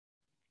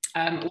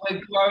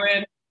We're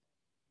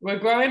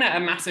growing at a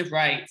massive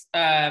rate.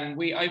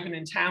 We open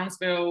in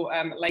Townsville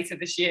later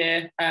this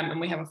year, and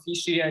we have a few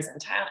studios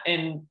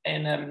in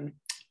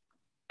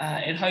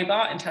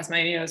Hobart, in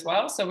Tasmania as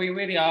well. So we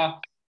really are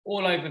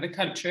all over the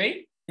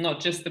country, not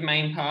just the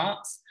main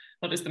parts,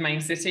 not just the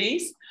main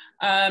cities.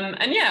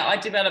 And yeah, I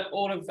develop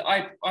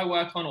I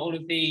work on all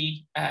of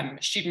the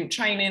student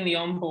training, the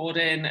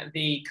onboarding,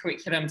 the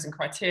curriculums and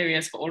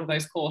criteria for all of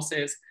those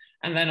courses,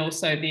 and then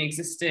also the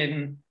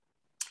existing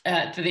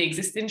for the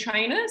existing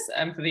trainers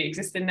and for the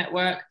existing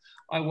network.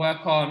 I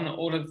work on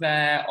all of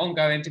their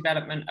ongoing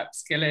development,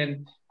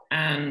 upskilling,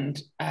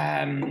 and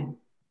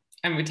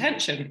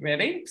retention,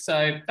 really.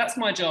 So that's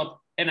my job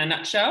in a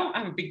nutshell. I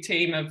have a big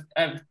team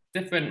of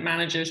different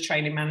managers,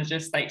 training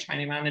managers, state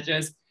training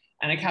managers,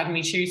 and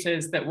academy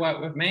tutors that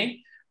work with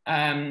me.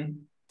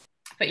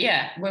 But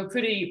yeah, we're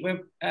pretty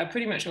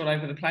much all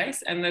over the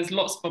place, and there's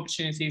lots of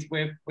opportunities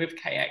with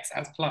KX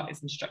as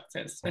Pilates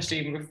instructors,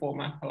 especially in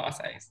reformer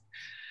Pilates.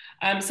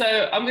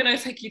 So I'm going to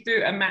take you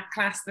through a mat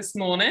class this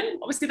morning.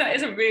 Obviously, that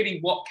isn't really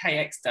what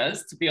KX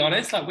does, to be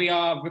honest. Like, we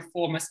are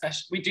reformer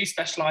we do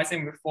specialize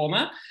in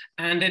reformer,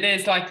 and it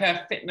is like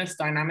a fitness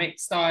dynamic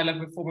style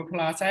of reformer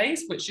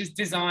Pilates, which is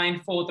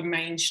designed for the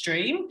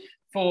mainstream,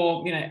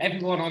 for, you know,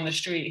 everyone on the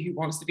street who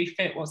wants to be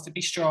fit, wants to be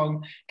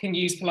strong, can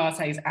use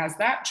Pilates as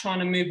that, trying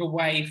to move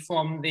away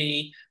from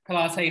the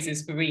Pilates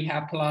is for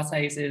rehab,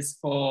 Pilates is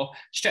for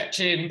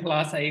stretching,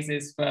 Pilates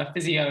is for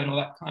physio, and all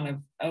that kind of,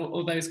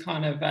 all those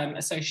kind of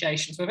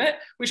associations with it,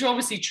 which are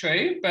obviously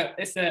true, but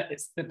it's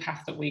the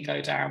path that we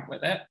go down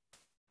with it.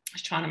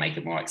 It's trying to make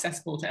it more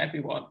accessible to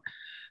everyone.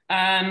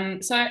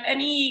 So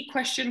any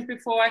questions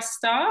before I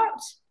start?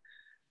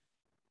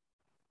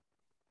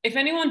 If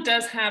anyone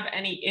does have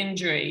any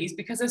injuries,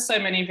 because there's so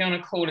many of you on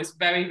a call, it's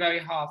very, very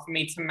hard for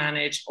me to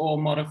manage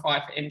or modify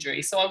for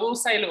injury. So I will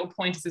say little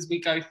pointers as we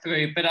go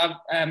through, but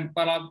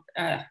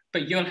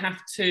you'll have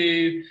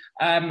to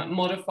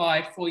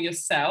modify for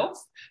yourself.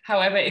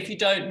 However, if you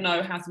don't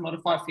know how to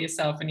modify for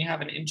yourself and you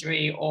have an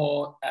injury,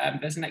 or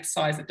there's an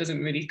exercise that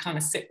doesn't really kind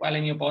of sit well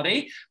in your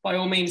body, by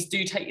all means,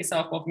 do take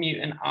yourself off mute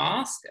and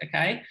ask,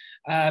 okay?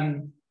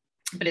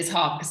 But it's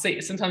hard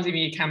because sometimes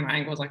even your camera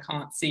angles, I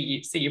can't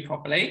see you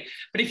properly.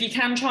 But if you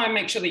can, try and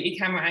make sure that your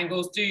camera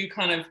angles do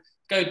kind of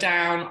go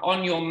down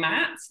on your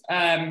mat.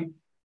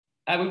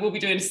 We will be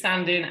doing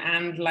standing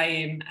and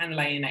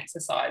laying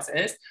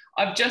exercises.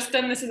 I've just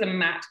done this as a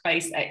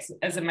mat-based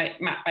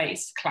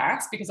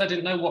class because I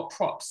didn't know what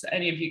props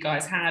any of you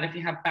guys had, if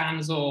you have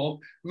bands or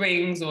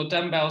rings or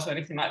dumbbells or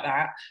anything like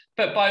that.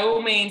 But by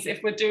all means,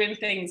 if we're doing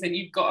things and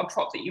you've got a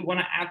prop that you want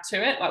to add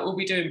to it, like we'll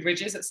be doing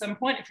bridges at some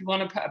point, if you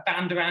want to put a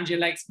band around your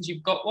legs because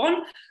you've got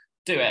one,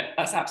 do it.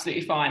 That's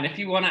absolutely fine. If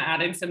you want to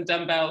add in some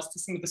dumbbells to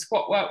some of the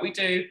squat work we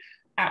do,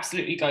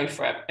 absolutely go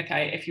for it,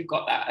 okay, if you've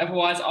got that.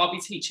 Otherwise, I'll be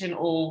teaching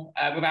all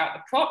without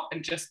the prop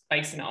and just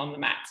basing it on the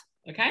mat,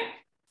 okay?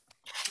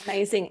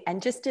 Amazing.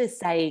 And just to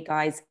say,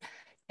 guys,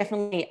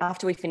 definitely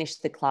after we finish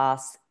the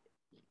class,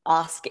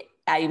 ask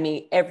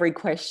Amy every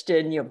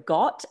question you've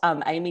got.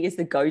 Amy is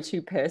the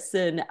go-to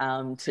person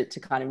to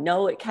kind of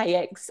know at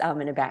KX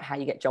and about how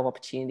you get job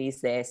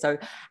opportunities there. So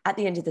at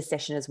the end of the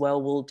session as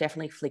well, we'll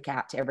definitely flick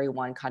out to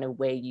everyone kind of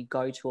where you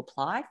go to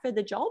apply for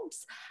the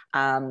jobs.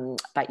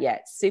 But yeah,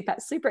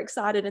 super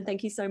excited. And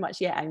thank you so much,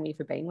 Amy,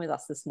 for being with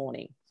us this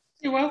morning.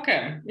 You're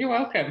welcome. You're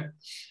welcome.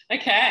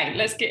 Okay,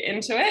 let's get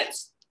into it.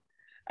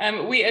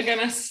 We are going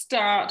to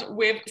start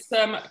with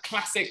some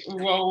classic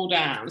roll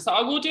down. So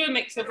I will do a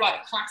mix of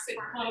like classic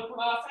kind of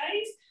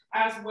Pilates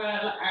as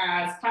well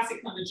as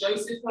classic kind of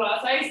Joseph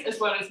Pilates, as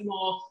well as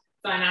more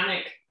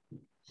dynamic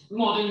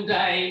modern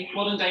day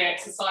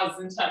exercises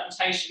and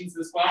interpretations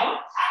as well.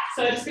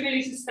 So just going to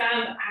need to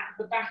stand at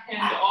the back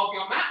end of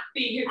your mat,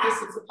 feet hip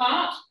distance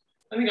apart.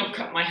 I think I've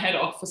cut my head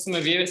off for some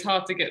of you. It's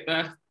hard to get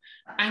the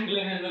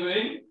angling in the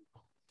room.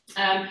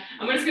 And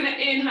we're just going to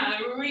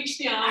inhale and reach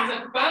the arms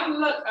up above,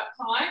 look up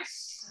high.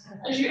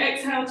 As you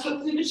exhale,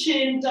 tuck through the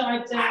chin,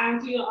 dive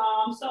down through your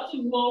arms, start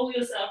to roll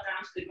yourself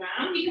down to the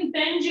ground. You can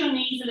bend your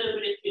knees a little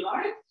bit if you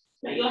like.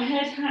 Let your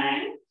head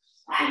hang,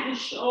 let your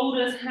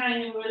shoulders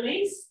hang and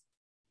release.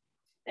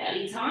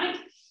 Belly tight.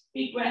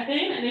 Big breath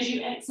in, and as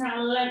you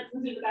exhale,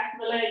 lengthen through the back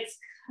of the legs,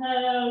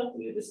 curl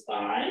through the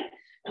spine,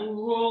 and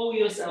roll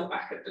yourself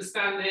back up to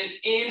standing.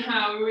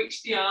 Inhale,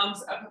 reach the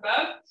arms up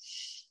above.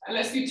 And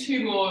let's do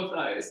 2 more of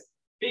those.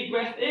 Big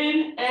breath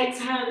in,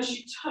 exhale as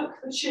you tuck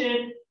the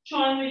chin,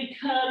 try and really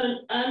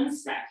curl and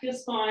unstack your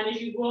spine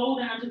as you roll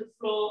down to the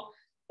floor.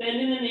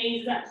 Bending the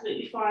knees is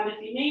absolutely fine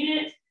if you need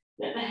it.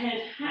 Let the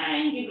head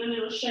hang, give it a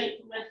little shake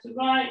from left to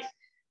right.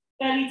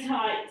 Belly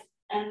tight,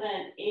 and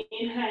then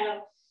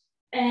inhale,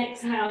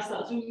 exhale,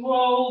 start to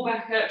roll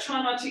back up. Try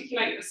and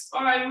articulate the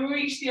spine,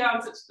 reach the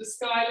arms up to the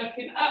sky,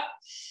 looking up.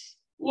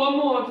 1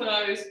 more of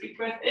those. Big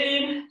breath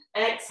in,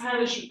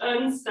 exhale as you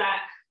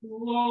unstack.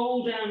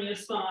 Roll down your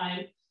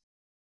spine,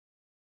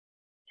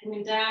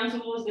 coming down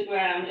towards the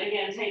ground.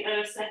 Again, take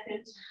a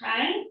second to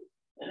hang.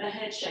 Let the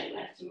head shake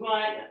left to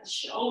right. Let the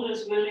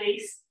shoulders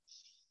release.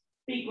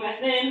 Big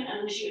breath in,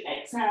 and as you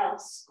exhale,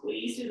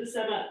 squeeze through the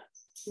stomach.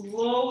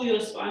 Roll your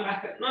spine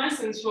back up nice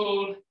and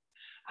tall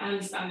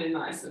and standing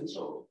nice and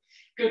tall.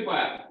 Good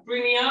work.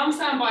 Bring the arms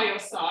down by your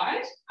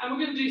side and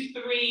we're going to do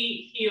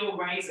 3 heel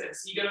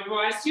raises. You're going to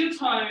rise to your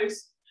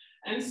toes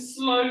and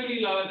slowly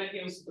lower the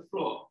heels to the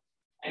floor.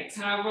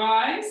 Exhale,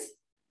 rise.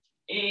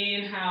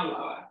 Inhale,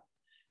 lower.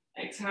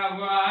 Exhale,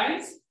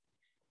 rise.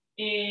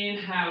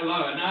 Inhale,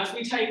 lower. Now as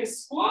we take a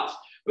squat,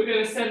 we're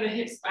going to send the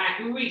hips back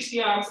and reach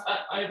the arms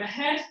up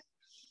overhead.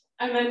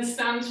 And then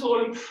stand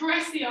tall and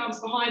press the arms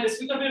behind us.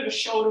 We've got a bit of a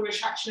shoulder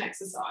retraction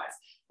exercise.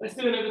 Let's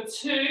do another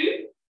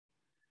 2.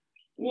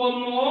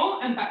 1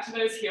 more, and back to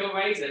those heel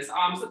raises.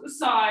 Arms at the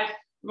side,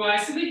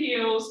 rise to the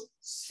heels,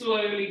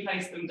 slowly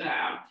place them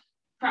down.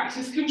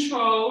 Practice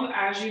control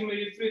as you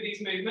move through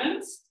these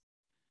movements.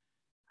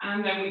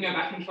 And then we go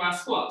back into our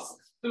squats.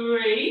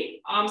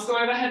 3, arms go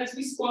overhead as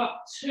we squat.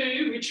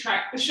 2,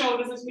 retract the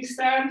shoulders as we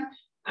stand.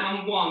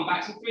 And 1,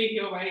 back to 3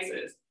 heel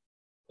raises.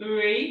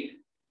 3,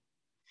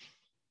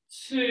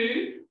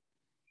 2,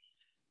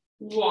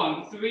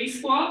 1. 3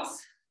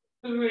 squats.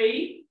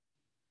 3,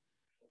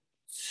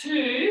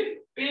 2.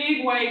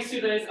 Big waves through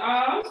those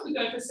arms. We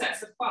go for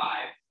sets of 5.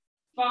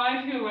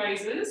 5 heel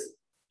raises.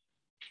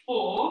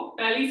 4,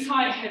 belly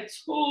tight, head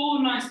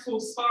tall, nice tall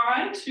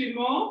spine. 2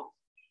 more.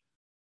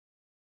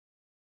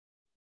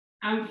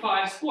 And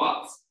 5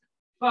 squats.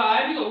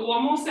 5, we've got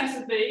 1 more set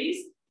of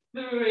these.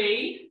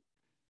 3,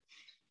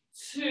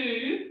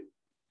 2,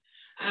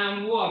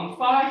 and 1.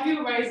 5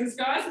 heel raises,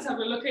 guys. Let's have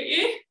a look at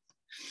you.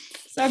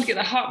 So get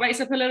the heart rates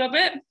up a little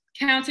bit.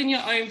 Counting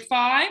your own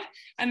 5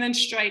 and then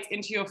straight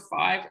into your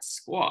 5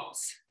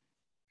 squats.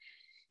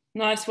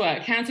 Nice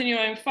work. Counting your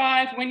own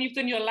 5. When you've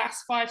done your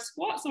last 5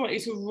 squats, I want you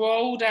to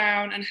roll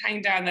down and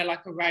hang down there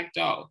like a rag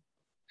doll.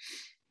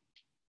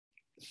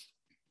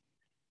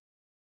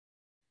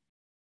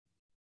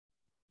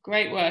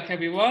 Great work,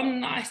 everyone.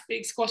 Nice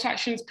big squat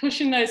actions,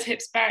 pushing those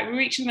hips back,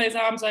 reaching those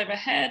arms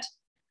overhead.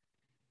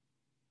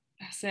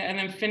 That's it. And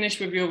then finish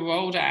with your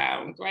roll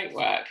down. Great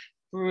work.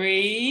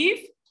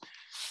 Breathe.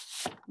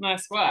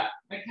 Nice work.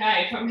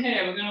 Okay, from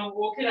here, we're going to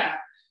walk it out.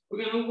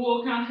 We're going to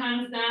walk our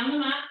hands down the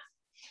mat.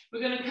 We're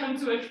going to come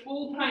to a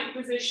full plank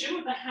position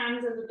with the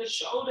hands under the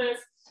shoulders,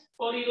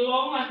 body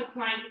long like a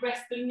plank.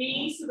 Rest the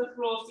knees to the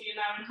floor so you're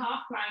now in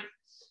half plank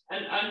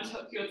and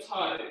untuck your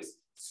toes.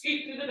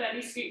 Scoop through the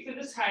belly, scoop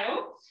through the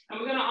tail, and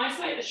we're going to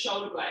isolate the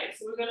shoulder blades.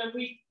 So we're going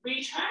to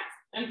retract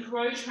and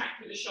protract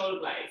through the shoulder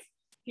blades.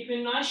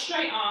 Keeping nice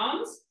straight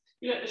arms,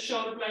 you let the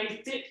shoulder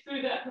blades dip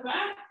through the upper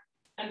back,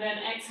 and then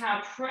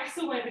exhale, press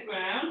away the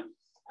ground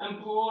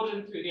and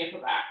broaden through the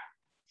upper back.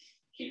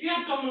 Keep your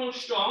abdominals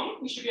strong.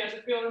 You should be able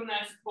to feel them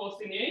there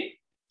supporting you.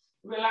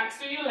 Relax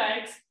through your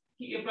legs,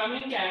 keep your bum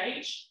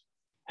engaged,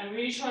 and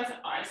really try to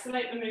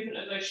isolate the movement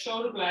of those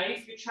shoulder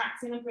blades,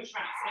 retracting and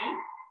protracting.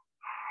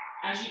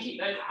 As you keep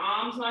those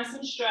arms nice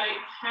and straight,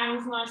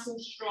 hands nice and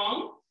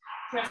strong,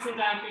 pressing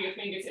down through your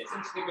fingertips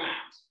into the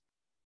ground.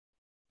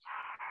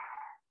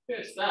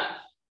 Good stuff.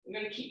 We're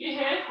going to keep you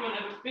here for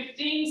another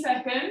 15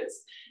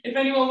 seconds. If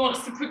anyone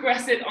wants to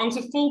progress it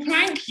onto full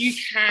plank, you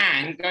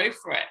can. Go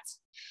for it.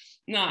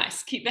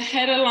 Nice. Keep the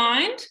head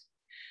aligned.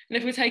 And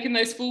if we're taking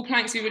those full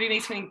planks, we really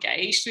need to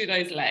engage through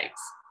those legs.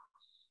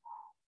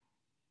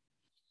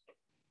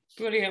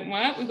 Brilliant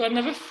work. We've got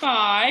another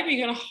 5.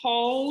 You're going to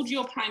hold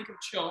your plank of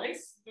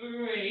choice.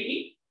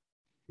 3,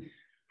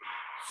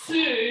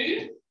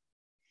 2,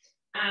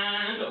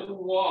 and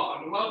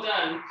 1. Well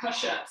done.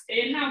 Push-ups.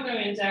 Inhale,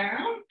 going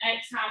down.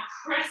 Exhale,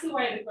 press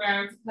away the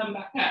ground to come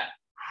back up.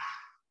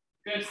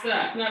 Good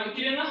stuff. Now we're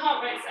getting the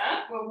heart rates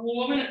up. We're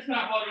warming up to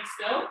our body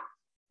still.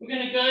 We're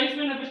going to go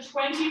for another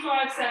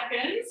 25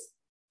 seconds.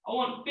 I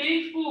want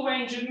big full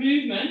range of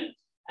movement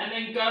and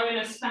then going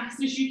as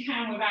fast as you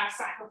can without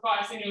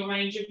sacrificing your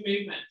range of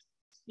movement.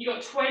 You've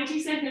got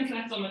 20 seconds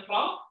left on the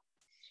clock.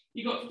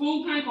 You've got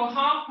full plank or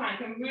half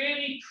plank and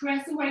really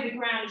press away the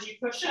ground as you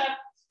push up.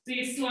 So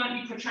you're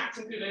slightly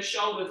protracting through those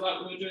shoulders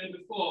like we were doing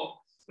before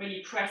when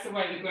you press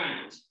away the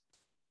ground.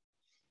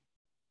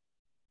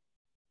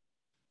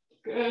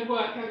 Good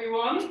work,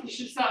 everyone. You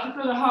should start to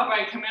feel the heart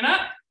rate coming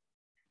up.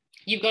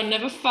 You've got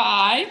another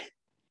 5,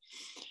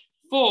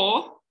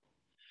 4,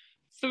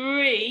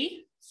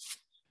 3,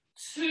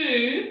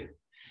 2,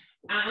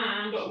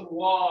 and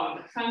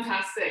 1.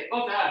 Fantastic.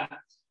 Well done.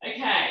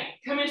 Okay,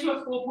 come into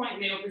a 4-point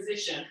kneel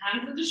position.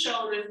 Hands at the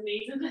shoulders,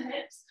 knees at the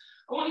hips.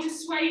 I want you to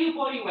sway your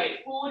body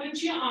weight forward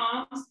into your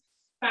arms,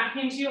 back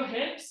into your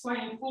hips,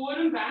 swaying forward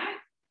and back.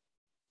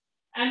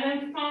 And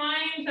then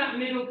find that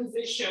middle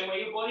position where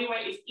your body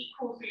weight is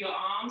equal for your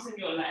arms and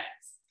your legs.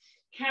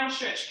 Cow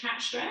stretch,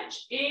 cat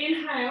stretch.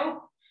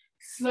 Inhale,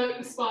 slope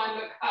the spine,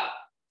 look up.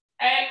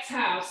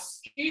 Exhale,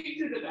 scoop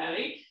through the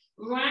belly,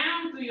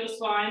 round through your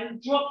spine,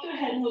 drop your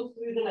head, look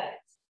through the legs.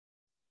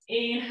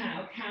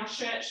 Inhale, cow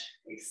stretch,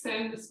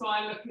 extend the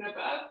spine, looking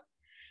above.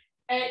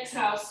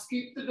 Exhale,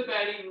 scoop through the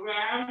belly,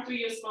 round through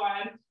your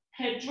spine,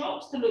 head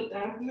drops to look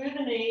down through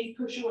the knees,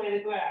 push away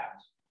the ground.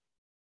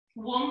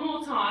 One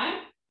more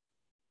time.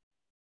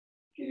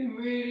 Getting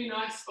really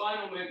nice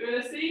spinal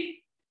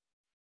mobility.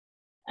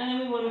 And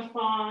then we want to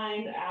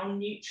find our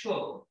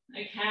neutral.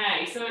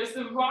 Okay, so it's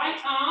the right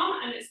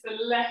arm and it's the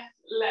left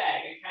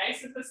leg. Okay,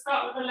 so let's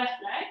start with the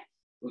left leg.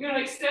 We're going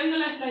to extend the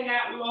left leg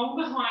out long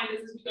behind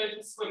us as we go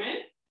for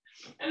swimming.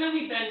 And then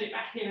we bend it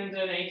back in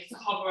underneath to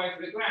hover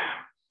over the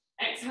ground.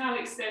 Exhale,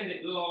 extend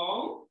it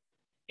long.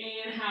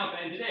 Inhale,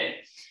 bend it in.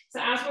 So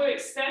as we're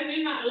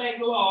extending that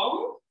leg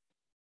long,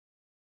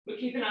 we're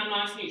keeping our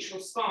nice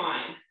neutral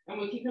spine. And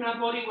we're keeping our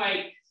body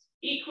weight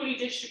equally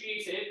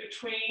distributed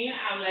between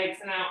our legs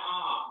and our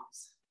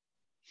arms.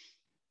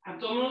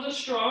 Abdominals are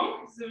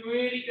strong. This is a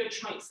really good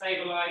trunk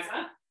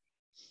stabilizer.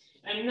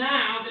 And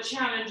now the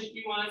challenge, if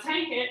you want to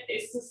take it,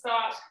 is to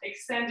start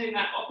extending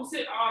that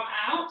opposite arm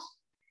out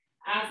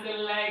as the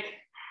leg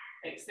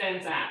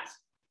extends out.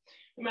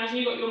 Imagine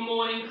you've got your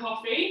morning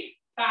coffee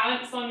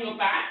balanced on your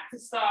back to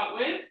start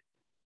with.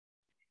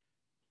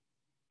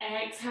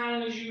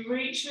 Exhaling as you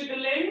reach through the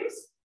limbs.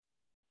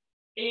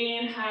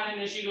 Inhaling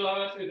as you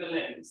lower through the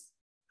limbs.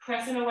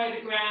 Pressing away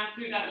the ground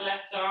through that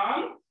left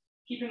arm,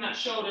 keeping that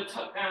shoulder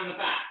tucked down the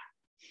back.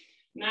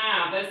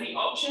 Now, there's the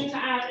option to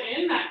add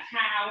in that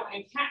cow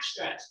and cat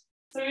stretch.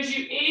 So as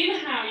you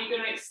inhale, you're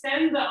going to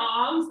extend the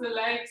arms, the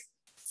legs,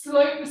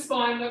 slope the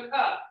spine, look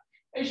up.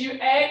 As you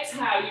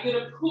exhale, you're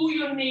going to pull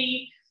your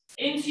knee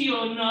into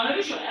your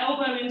nose, your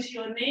elbow into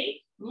your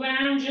knee,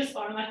 round your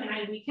spine like an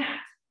angry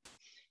cat.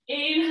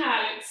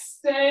 Inhale,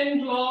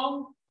 extend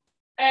long.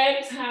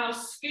 Exhale,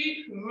 scoop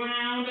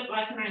round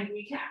like an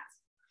angry cat.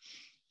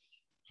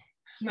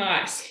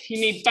 Nice.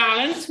 You need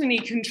balance, we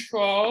need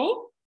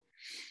control.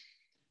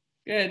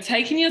 Good.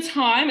 Taking your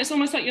time. It's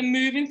almost like you're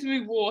moving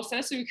through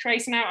water, so we're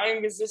creating our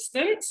own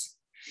resistance.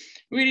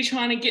 Really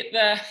trying to get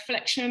the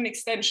flexion and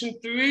extension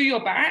through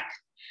your back.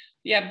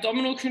 The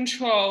abdominal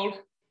control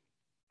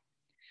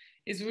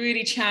is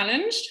really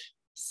challenged.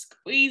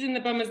 Squeezing the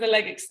bum as the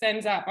leg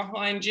extends out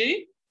behind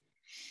you.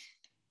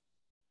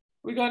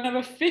 We've got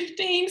another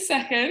 15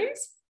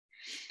 seconds.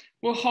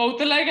 We'll hold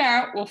the leg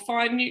out, we'll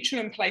find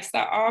neutral and place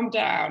that arm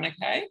down,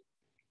 okay?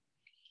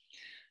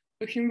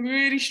 Looking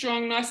really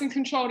strong, nice and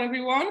controlled,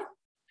 everyone.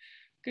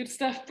 Good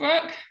stuff,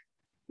 Brooke.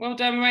 Well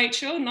done,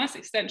 Rachel. Nice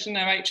extension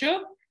there,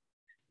 Rachel.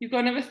 You've got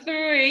another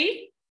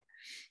 3,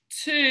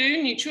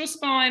 2, neutral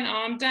spine,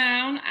 arm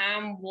down,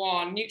 and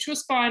 1. Neutral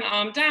spine,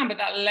 arm down, but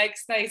that leg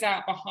stays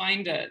out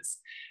behind us.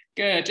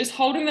 Good, just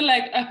holding the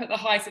leg up at the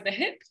height of the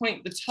hip,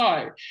 point the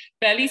toe.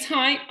 Belly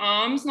tight,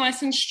 arms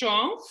nice and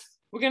strong.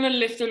 We're going to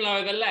lift and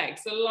lower the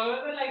legs. So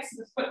lower the legs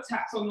so the foot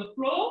taps on the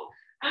floor,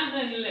 and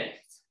then lift.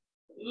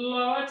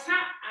 Lower,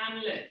 tap,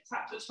 and lift.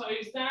 Tap the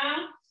toes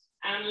down,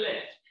 and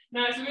lift.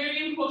 Now it's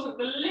really important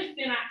the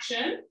lifting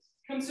action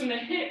comes from the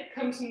hip,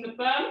 comes from the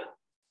bum,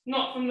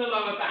 not from the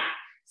lower back.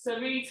 So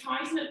really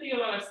tighten up your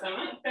lower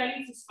stomach,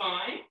 belly to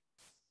spine,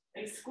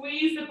 and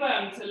squeeze the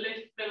bum to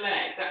lift the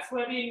leg. That's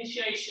where the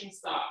initiation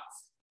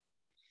starts.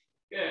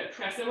 Good.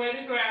 Press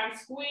away the ground,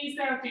 squeeze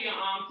down through your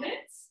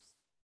armpits.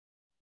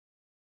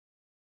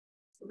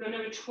 We've got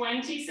another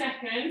 20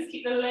 seconds.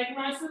 Keep the leg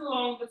nice and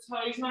long, the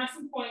toes nice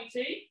and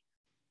pointy.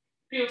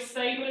 Feel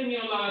stable in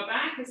your lower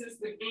back as it's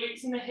the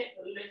glutes and the hip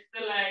that lift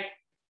the leg.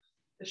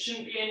 There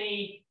shouldn't be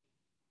any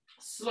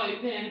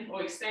sloping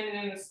or extending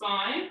in the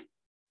spine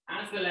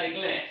as the leg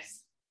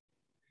lifts.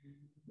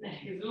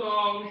 Neck is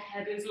long,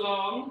 head is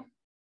long.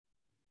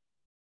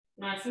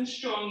 Nice and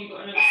strong. You've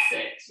got another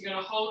 6. You're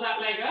going to hold that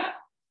leg up.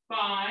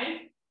 5,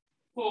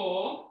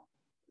 4,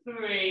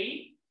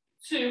 3,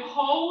 2.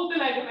 Hold the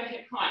leg up at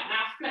hip height.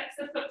 Now flex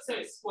the foot so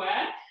it's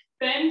square.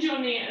 Bend your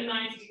knee at a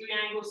 90-degree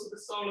angle so the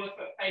sole of the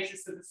foot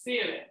faces to the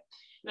ceiling.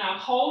 Now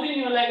holding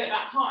your leg at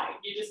that height,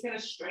 you're just going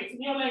to straighten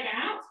your leg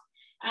out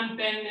and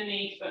bend the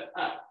knee foot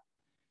up.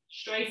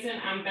 Straighten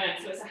and bend.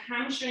 So it's a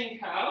hamstring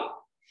curl.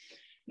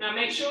 Now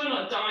make sure we're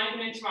not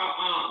diving into our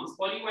arms.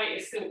 Body weight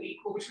is still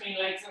equal between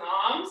legs and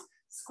arms.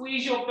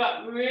 Squeeze your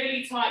butt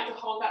really tight to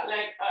hold that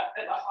leg up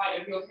at the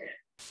height of your hip.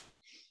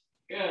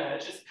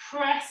 Good. Just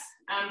press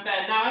and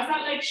bend. Now as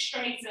that leg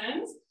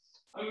straightens,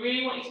 I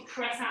really want you to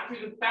press out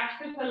through the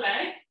back of the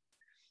leg.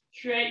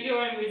 Create your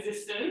own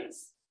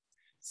resistance.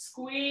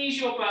 Squeeze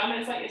your bum.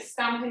 It's like you're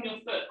stamping your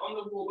foot on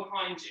the wall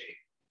behind you.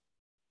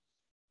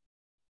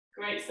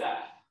 Great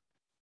stuff.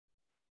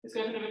 Let's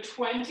go for another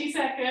 20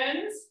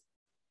 seconds.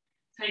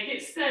 Take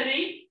it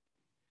steady.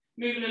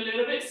 Moving a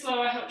little bit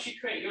slower helps you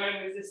create your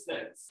own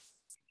resistance.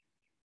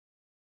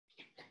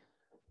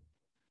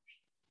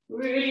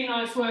 Really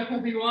nice work,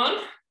 everyone.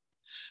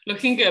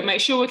 Looking good.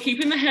 Make sure we're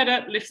keeping the head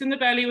up, lifting the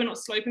belly. We're not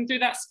sloping through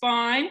that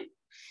spine.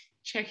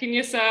 Checking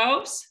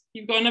yourselves.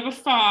 You've got another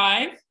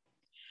 5,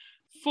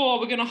 4.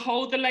 We're going to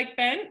hold the leg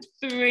bent.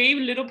 3,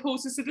 little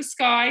pulses to the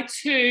sky.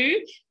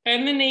 2,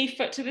 bend the knee,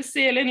 foot to the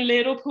ceiling.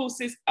 Little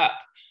pulses up,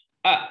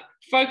 up.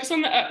 Focus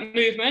on the up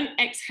movement.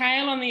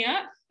 Exhale on the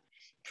up.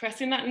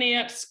 Pressing that knee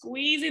up,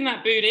 squeezing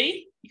that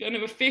booty. You've got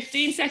another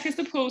 15 seconds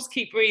to pulse.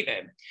 Keep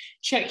breathing.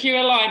 Check your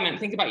alignment.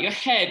 Think about your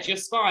head, your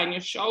spine, your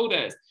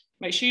shoulders.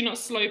 Make sure you're not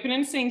sloping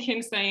and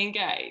sinking. Stay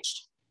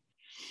engaged.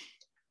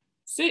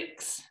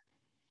 6,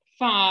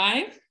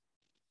 5,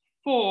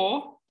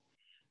 4,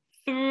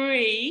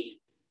 3,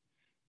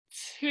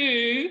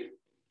 2,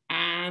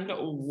 and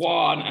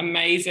 1.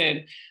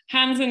 Amazing.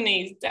 Hands and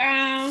knees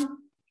down.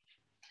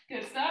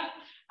 Good stuff.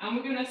 And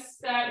we're going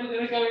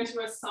to go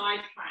into a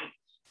side plank.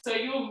 So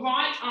your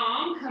right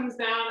arm comes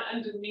down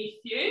underneath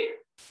you.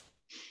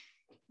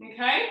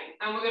 Okay,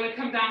 and we're going to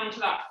come down onto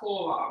that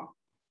forearm.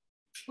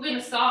 We're going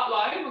to start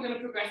low. We're going to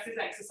progress this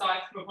exercise,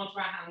 come up onto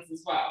our hands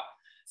as well.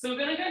 So we're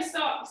going to go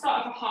start with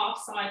a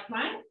half side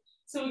plank.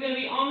 So we're going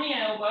to be on the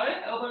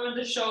elbow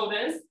under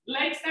shoulders,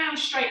 legs down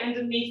straight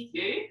underneath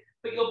you,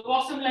 but your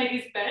bottom leg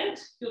is bent,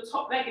 your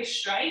top leg is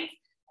straight,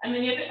 and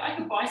then you're a bit like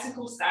a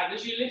bicycle stand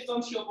as you lift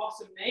onto your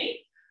bottom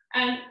knee.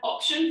 And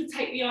option to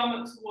take the arm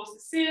up towards the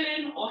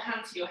ceiling or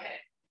hand to your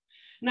hip.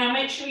 Now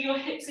make sure your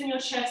hips and your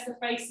chest are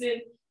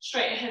facing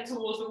straight ahead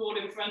towards the wall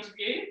in front of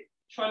you.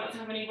 Try not to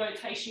have any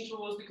rotation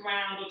towards the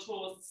ground or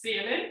towards the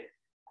ceiling.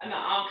 And that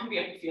arm can be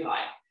up if you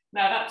like.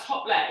 Now that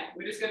top leg,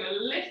 we're just going to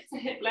lift to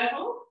hip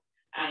level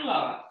and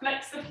lower.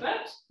 Flex the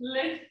foot,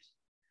 lift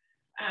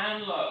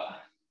and lower.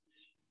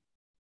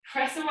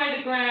 Press away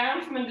the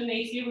ground from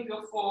underneath you with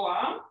your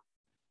forearm.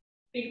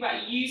 Think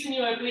about using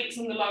your obliques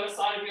on the lower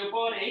side of your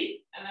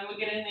body, and then we're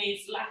getting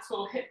these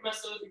lateral hip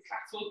muscles, these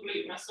lateral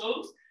glute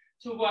muscles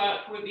to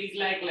work with these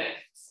leg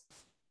lifts.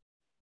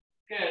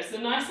 Good,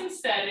 so nice and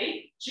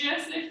steady,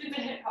 just lifting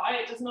to hip height,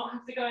 it does not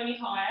have to go any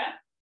higher.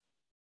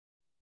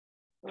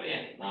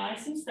 Brilliant,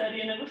 nice and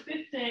steady, number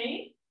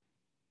 15.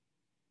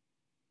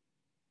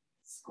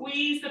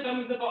 Squeeze the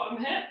bum of the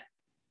bottom hip.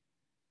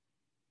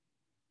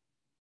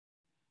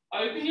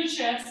 Open your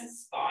chest and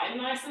spine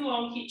nice and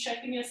long. Keep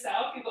checking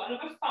yourself. You've got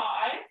another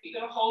 5. You're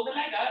going to hold the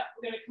leg up.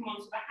 We're going to come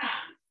onto the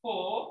hand.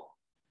 4,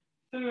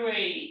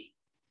 3,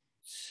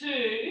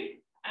 2,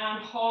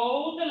 and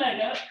hold the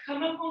leg up.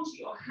 Come up onto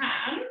your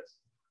hand.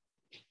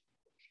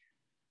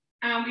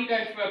 And we go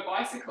for a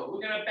bicycle.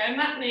 We're going to bend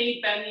that knee,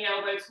 bend the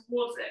elbow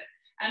towards it,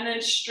 and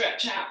then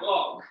stretch out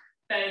long.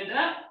 Bend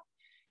up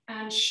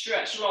and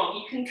stretch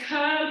long. You can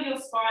curl your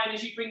spine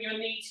as you bring your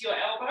knee to your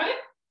elbow.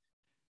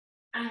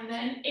 And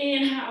then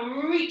inhale,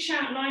 reach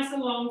out nice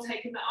and long,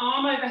 taking the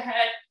arm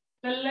overhead,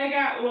 the leg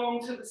out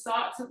long to the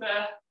side, to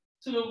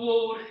the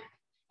wall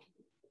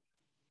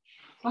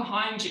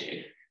behind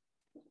you.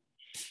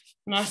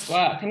 Nice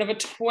work. Another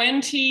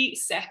 20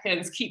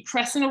 seconds. Keep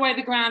pressing away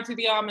the ground through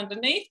the arm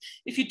underneath.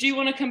 If you do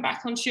want to come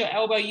back onto your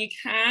elbow, you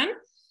can.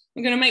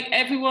 I'm going to make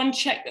everyone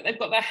check that they've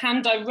got their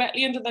hand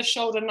directly under their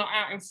shoulder, not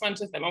out in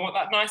front of them. I want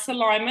that nice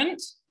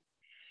alignment.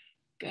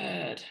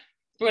 Good.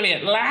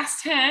 Brilliant.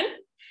 Last 10.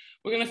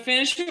 We're going to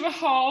finish with a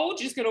hold.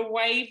 Just going to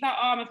wave that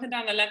arm up and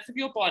down the length of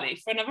your body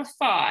for another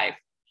 5,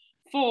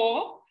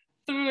 4,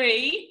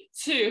 3,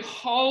 2.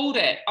 Hold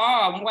it.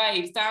 Arm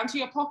waves down to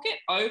your pocket,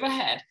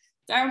 overhead.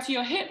 Down to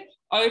your hip,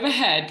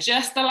 overhead.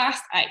 Just the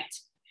last 8,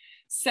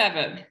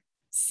 7,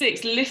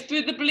 6. Lift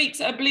through the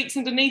obliques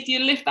underneath you.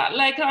 Lift that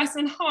leg nice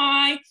and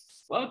high.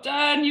 Well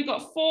done. You've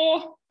got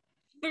 4,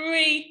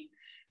 3,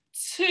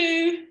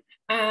 2,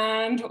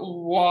 and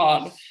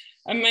 1.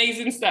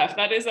 Amazing stuff.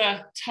 That is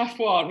a tough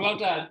one. Well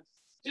done.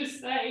 Just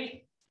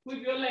stay with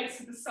your legs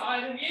to the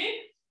side of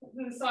you,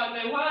 to the side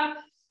they were.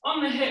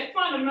 On the hip,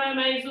 find a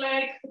mermaid's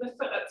leg, put the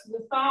foot up to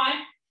the thigh.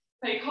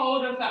 Take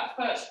hold of that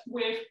foot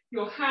with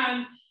your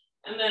hand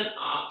and then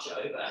arch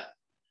over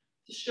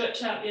to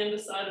stretch out the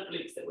underside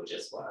obliques that were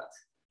just worked.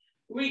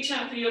 Reach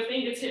out for your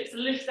fingertips,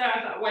 lift out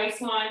of that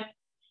waistline,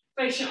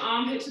 face your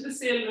armpit to the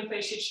ceiling and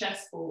face your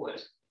chest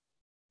forward.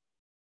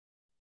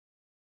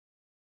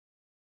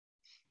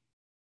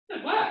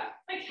 Good work.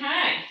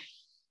 Okay.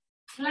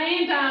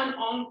 Laying down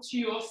onto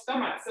your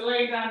stomach. So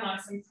laying down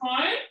nice and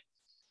prone.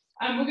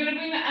 And we're going to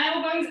bring the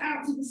elbows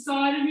out to the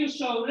side of your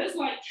shoulders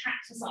like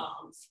cactus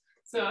arms.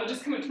 So I'll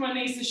just come up to my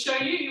knees to show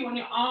you. You want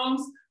your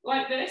arms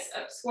like this,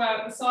 up square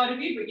at the side of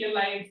you, but you're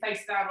laying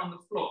face down on the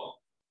floor.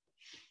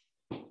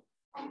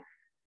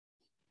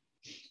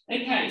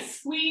 Okay,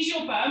 squeeze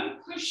your bum,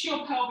 push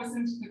your pelvis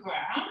into the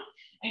ground,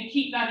 and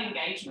keep that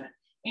engagement.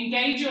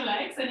 Engage your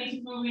legs. They need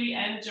to feel really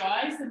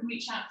energized and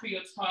reach out for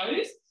your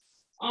toes.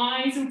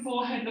 Eyes and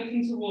forehead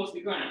looking towards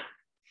the ground.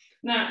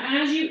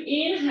 Now, as you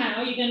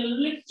inhale, you're going to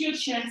lift your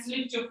chest,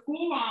 lift your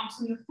forearms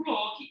from the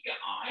floor. Keep your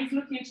eyes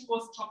looking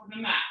towards the top of the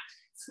mat.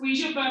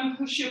 Squeeze your bum,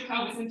 push your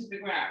pelvis into the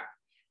ground.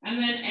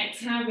 And then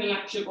exhale,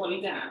 relax your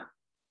body down.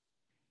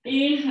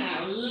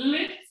 Inhale,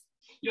 lift.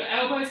 Your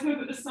elbows come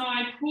up at the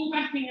side. Pull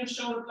back in your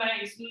shoulder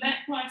blades. Neck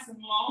nice and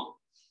long.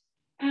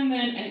 And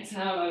then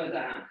exhale, lower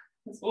down.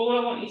 That's all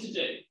I want you to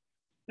do.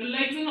 The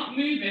legs are not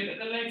moving,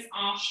 but the legs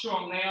are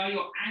strong. They are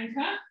your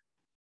anchor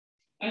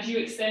as you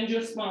extend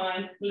your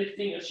spine,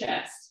 lifting your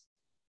chest.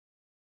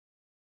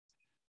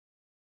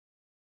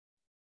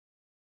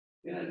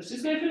 Good. Let's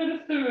just go for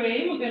number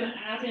 3. We're going to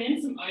add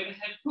in some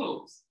overhead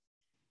pulls.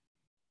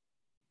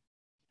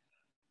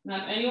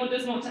 Now, if anyone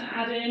does want to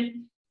add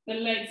in the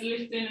legs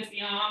lifting as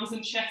the arms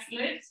and chest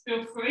lifts,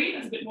 feel free.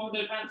 That's a bit more of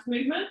an advanced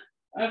movement.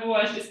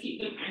 Otherwise, just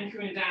keep them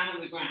anchoring down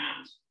on the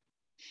ground.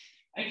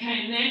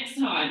 Okay, next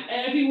time,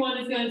 everyone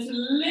is going to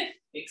lift,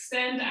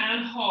 extend,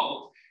 and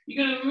hold.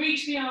 You're going to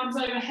reach the arms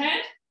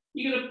overhead.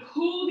 You're going to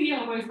pull the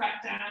elbows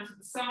back down to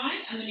the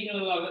side, and then you're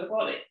going to lower the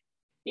body.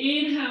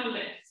 Inhale,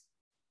 lift.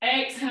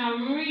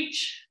 Exhale,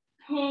 reach,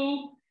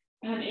 pull,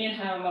 and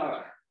inhale,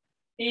 lower.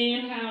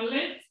 Inhale,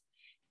 lift.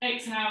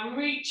 Exhale,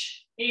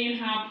 reach.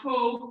 Inhale,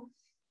 pull.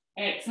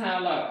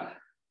 Exhale, lower.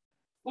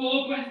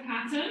 4 breath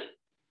pattern.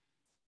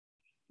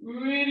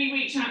 Really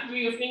reach out through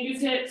your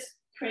fingertips.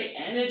 Create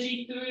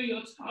energy through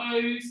your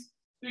toes,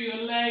 through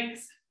your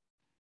legs.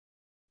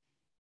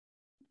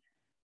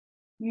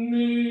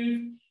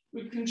 Move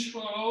with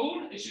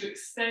control as you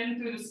extend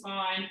through the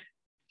spine,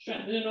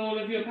 strengthening all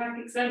of your back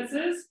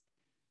extensors.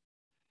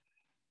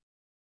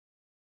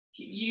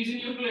 Keep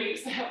using your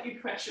glutes to help you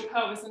press your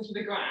pelvis into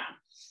the ground.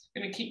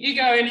 I'm going to keep you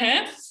going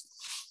here.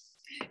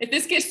 If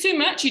this gets too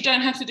much, you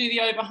don't have to do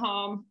the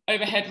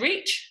overhead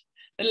reach.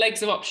 The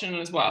legs are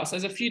optional as well. So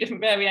there's a few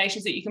different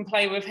variations that you can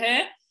play with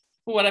here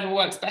for whatever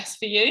works best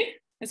for you.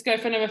 Let's go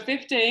for number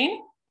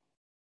 15.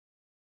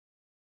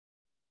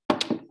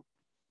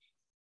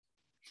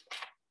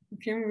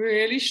 Looking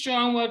really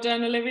strong. Well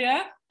done,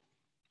 Olivia.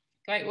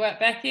 Great work,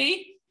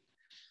 Becky.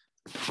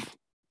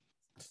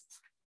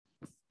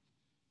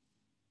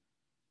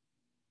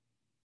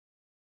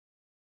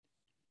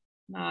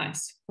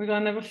 Nice. We've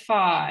got number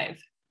 5.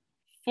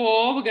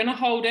 4, we're going to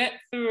hold it.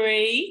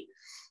 3,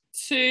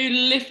 2,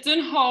 lift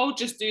and hold.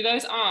 Just do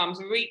those arms.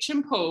 Reach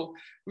and pull.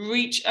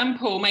 Reach and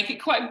pull. Make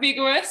it quite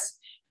vigorous.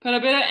 Put a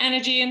bit of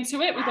energy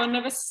into it. We've got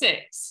another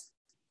 6,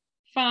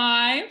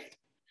 5,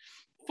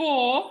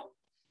 4,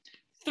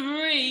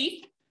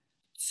 3,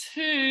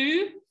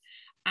 2,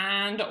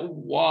 and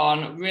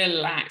 1.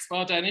 Relax.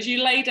 Well done. As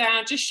you lay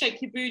down, just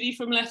shake your booty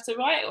from left to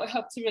right. It will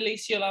help to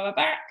release your lower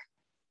back.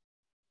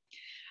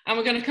 And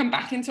we're going to come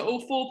back into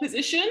all 4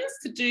 positions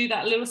to do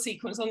that little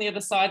sequence on the other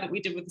side that we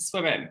did with the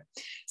swimming.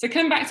 So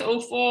come back to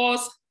all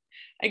 4s.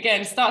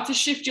 Again, start to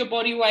shift your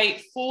body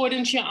weight forward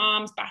into your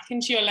arms, back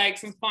into your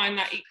legs, and find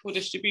that equal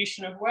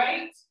distribution of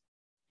weight.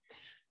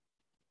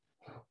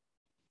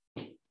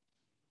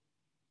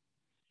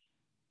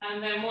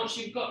 And then once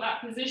you've got that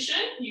position,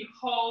 you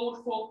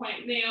hold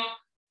 4-point kneel,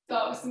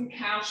 start with some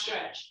cow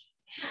stretch.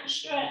 Cat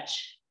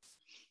stretch.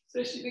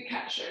 Especially the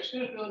cat stretch, it's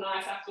going to feel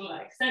nice after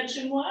that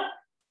extension work.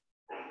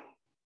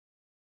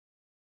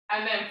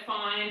 And then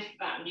find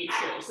that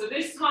neutral. So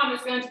this time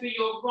it's going to be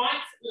your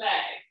right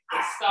leg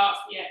that starts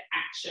the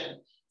action.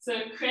 So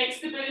create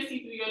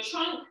stability through your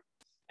trunk.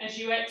 As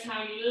you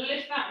exhale, you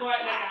lift that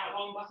right leg out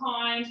long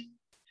behind.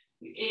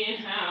 You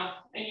inhale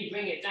and you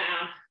bring it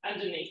down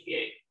underneath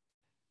you.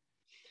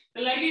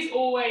 The leg is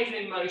always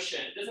in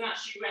motion. It doesn't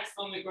actually rest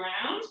on the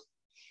ground.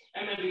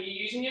 And remember, you're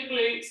using your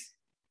glutes.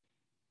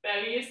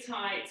 Belly is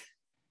tight.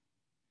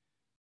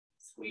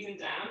 Squeezing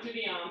down through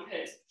the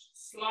armpits.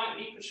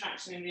 Slightly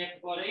protraction in the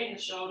upper body and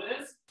the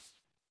shoulders.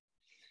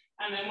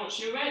 And then once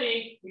you're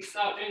ready, we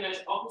start doing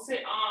those opposite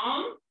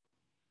arm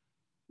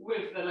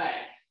with the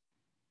leg.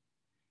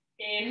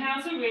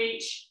 Inhale to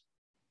reach,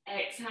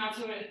 exhale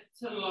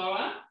to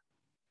lower.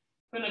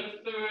 For number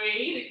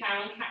 3, the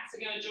cow and cats are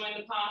going to join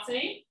the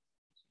party.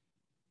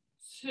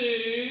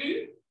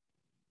 2,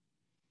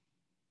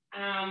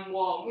 and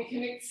 1. We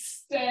can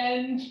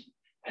extend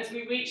as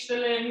we reach the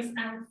limbs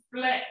and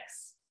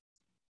flex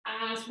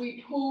as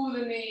we pull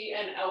the knee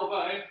and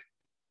elbow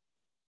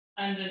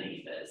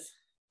underneath us.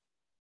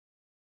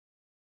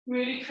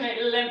 Really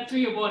create length through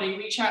your body.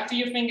 Reach out through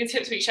your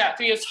fingertips, reach out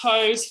through your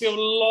toes. Feel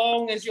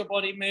long as your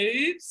body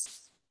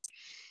moves.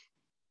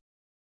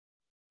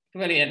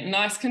 Brilliant.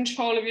 Nice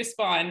control of your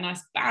spine.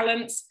 Nice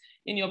balance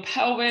in your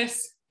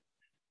pelvis.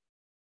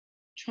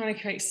 Trying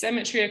to create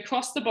symmetry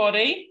across the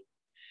body.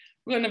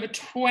 We've got another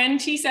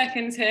 20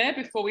 seconds here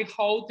before we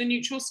hold the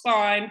neutral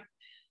spine.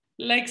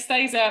 Leg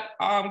stays up,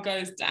 arm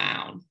goes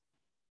down.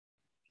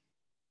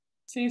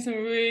 Seeing some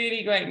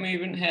really great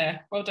movement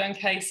here. Well done,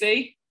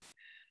 Casey.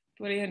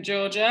 Brilliant,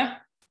 Georgia.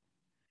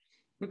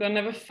 We've got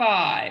another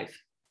 5,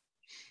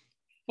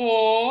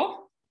 4,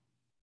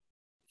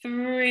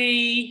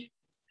 3,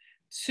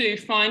 2.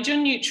 Find your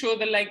neutral.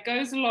 The leg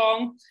goes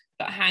long.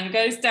 That hand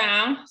goes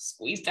down.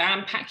 Squeeze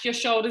down. Pack your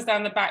shoulders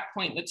down the back.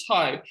 Point the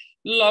toe.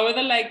 Lower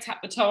the leg.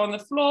 Tap the toe on the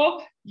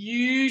floor.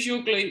 Use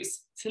your glutes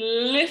to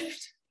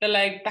lift the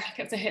leg back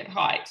up to hip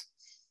height.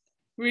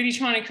 Really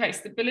trying to create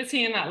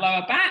stability in that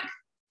lower back.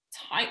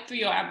 Tight through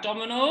your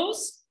abdominals.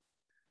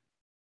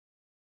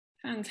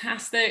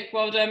 Fantastic.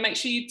 Well done. Make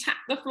sure you tap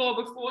the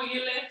floor before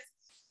you lift.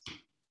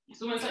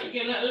 It's almost like you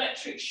get an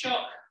electric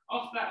shock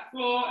off that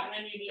floor and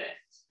then you lift.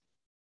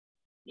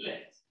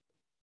 Lift.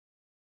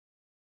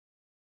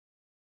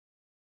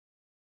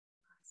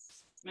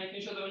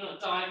 Making sure that we're not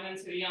diving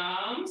into the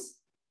arms.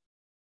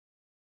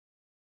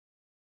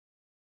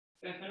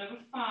 Go for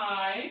number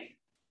 5.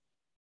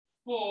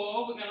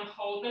 4, we're going to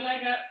hold the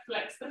leg up,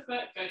 flex the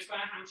foot, go to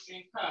our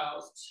hamstring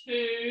curls.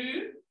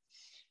 2,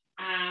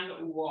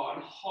 and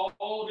 1.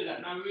 Hold it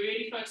up. Now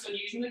really focus on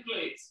using the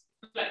glutes.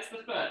 Flex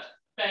the foot,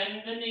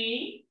 bend the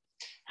knee,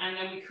 and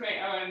then we create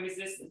our own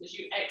resistance. As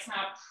you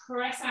exhale,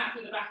 press out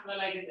through the back of the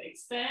leg as it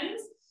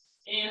extends.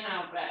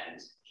 Inhale,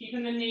 bend.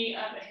 Keeping the knee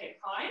up at hip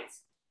height.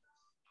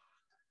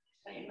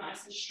 Stay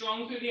nice and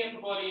strong through the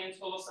upper body and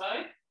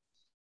torso.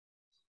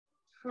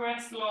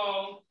 Press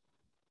long,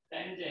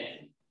 bend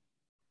in.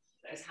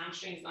 Those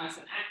hamstrings nice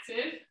and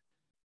active.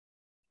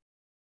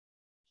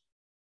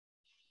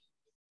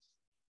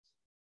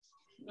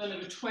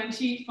 Another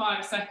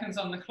 25 seconds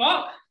on the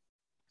clock.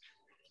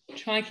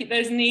 Try and keep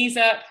those knees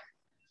up,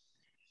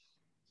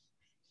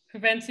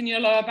 preventing your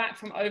lower back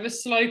from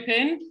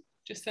oversloping.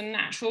 Just a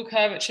natural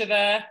curvature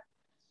there.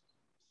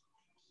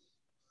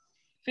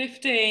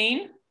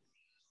 15.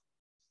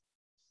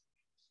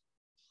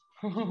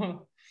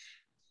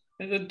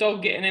 There's a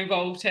dog getting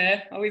involved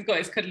here. Oh, he's got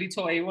his cuddly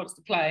toy. He wants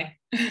to play.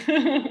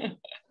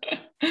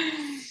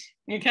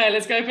 Okay,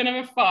 let's go for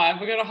number 5.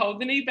 We're going to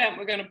hold the knee bent.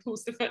 We're going to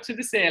pulse the foot to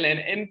the ceiling.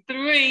 In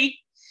 3,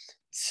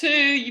 2,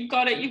 you've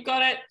got it, you've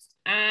got it.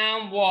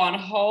 And 1,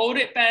 hold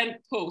it bent,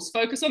 pulse.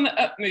 Focus on the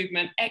up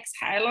movement.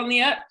 Exhale on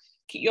the up.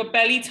 Keep your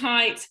belly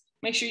tight.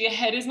 Make sure your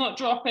head is not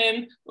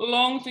dropping.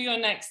 Long through your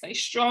neck. Stay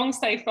strong,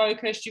 stay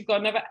focused. You've got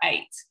another 8,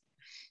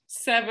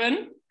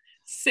 7,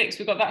 6.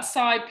 We've got that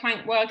side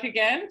plank work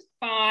again.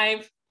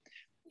 5,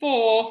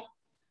 4,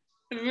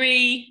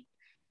 3,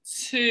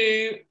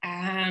 2,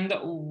 and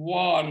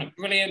 1.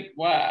 Brilliant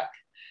work.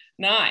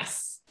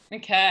 Nice.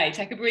 Okay,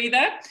 take a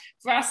breather.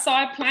 For our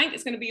side plank,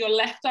 it's going to be your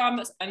left arm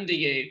that's under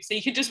you. So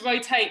you can just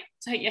take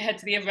your head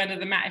to the other end of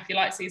the mat if you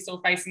like, so you're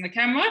still facing the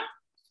camera.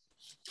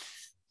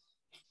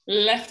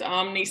 Left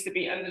arm needs to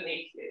be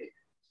underneath you.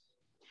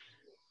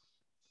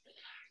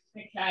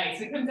 Okay,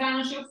 so come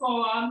down to your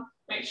forearm.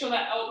 Make sure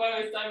that elbow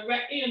is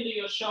directly under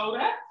your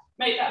shoulder.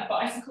 Make that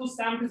bicycle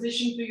stand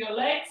position through your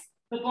legs.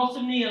 The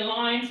bottom knee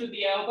aligns with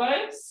the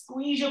elbow.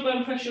 Squeeze your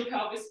bum, press your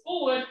pelvis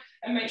forward,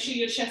 and make sure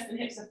your chest and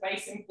hips are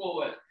facing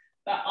forward.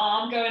 That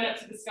arm going up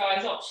to the sky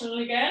is optional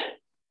again.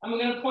 And we're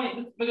going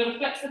to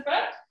flex the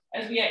foot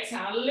as we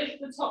exhale. Lift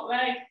the top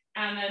leg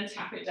and then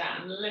tap it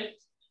down.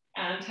 Lift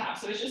and tap.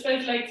 So it's just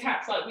those leg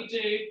taps like we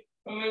do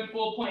when we're in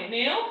 4-point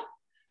kneel.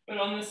 But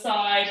on the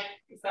side,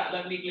 it's that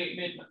lovely glute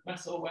mid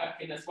muscle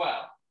working as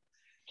well.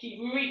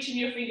 Keep reaching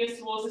your fingers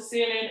towards the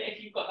ceiling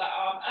if you've got that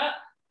arm up.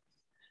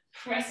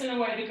 Pressing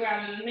away the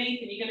ground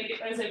underneath, and you're going to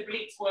get those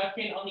obliques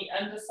working on the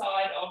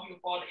underside of your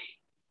body.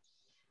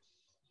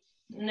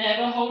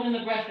 Never holding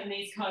the breath in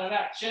these kind of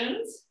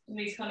actions, in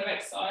these kind of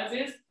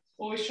exercises.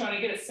 Always trying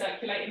to get it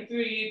circulating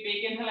through you.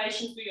 Big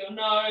inhalations through your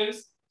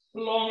nose,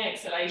 long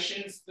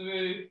exhalations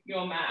through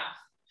your mouth.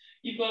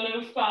 You've got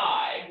number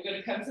 5. We're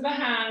going to come to the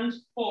hand.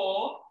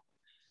 4,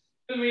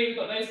 3. We've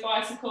got those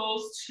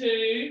bicycles.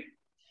 2,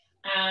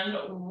 and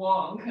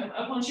 1. Come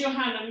up onto your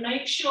hand and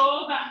make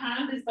sure that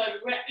hand is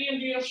directly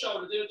under your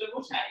shoulder. Do a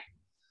double take.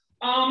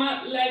 Arm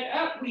up, leg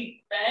up.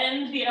 We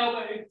bend the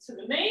elbow to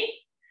the knee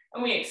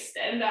and we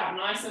extend out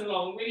nice and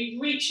long. Really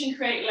reach and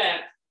create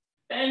length.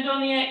 Bend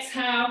on the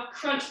exhale,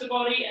 crunch the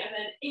body, and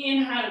then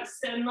inhale,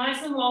 extend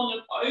nice and long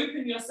and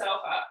open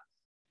yourself up.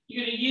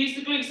 You're going to use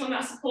the glutes on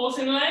that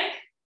supporting leg.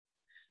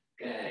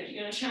 Good.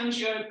 You're going to challenge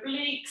your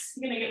obliques.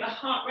 You're going to get the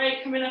heart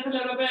rate coming up a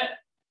little bit.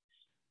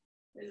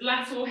 Those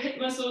lateral hip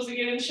muscles are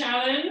getting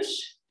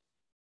challenged.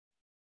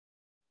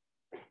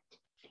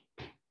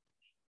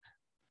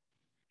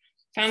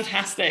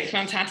 Fantastic,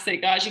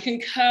 fantastic, guys. You can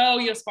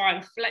curl your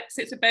spine, flex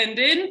it to bend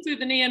in through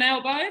the knee and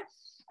elbow,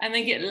 and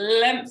then get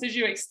length as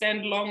you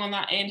extend long on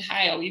that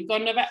inhale. You've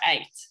got another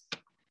 8,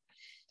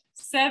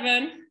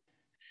 7,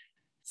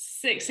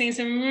 6. Seeing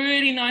some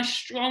really nice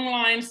strong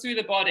lines through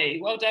the body.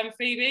 Well done,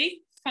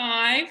 Phoebe.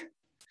 5,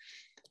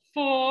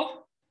 4,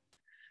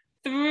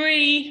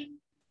 3,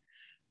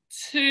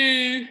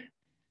 2,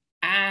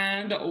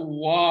 and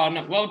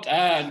 1. Well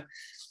done.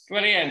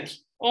 Brilliant.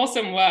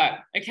 Awesome work.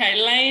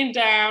 Okay, laying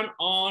down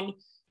on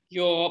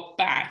your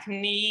back,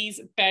 knees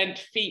bent,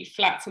 feet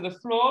flat to the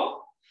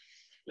floor.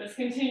 Let's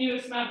continue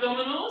with some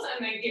abdominals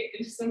and then get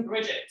into some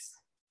bridges.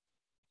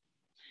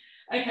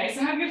 Okay,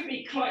 so have your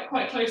feet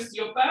quite close to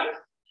your bum.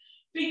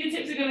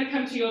 Fingertips are going to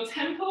come to your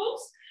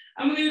temples.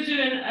 And we're going to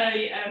do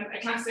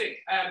a classic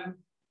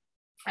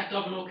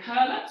abdominal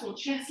curl-ups or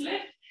chest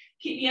lift.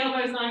 Keep the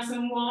elbows nice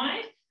and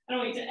wide. And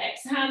I want you to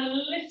exhale and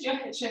lift your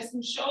head, chest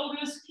and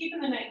shoulders,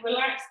 keeping the neck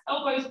relaxed,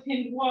 elbows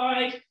pinned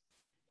wide.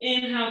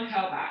 Inhale,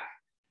 curl back.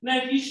 Now,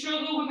 if you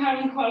struggle with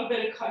having quite a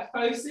bit of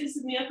kyphosis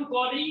in the upper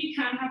body, you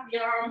can have the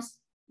arms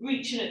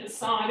reaching at the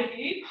side of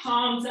you,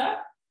 palms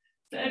up.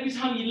 So every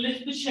time you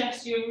lift the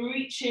chest, you're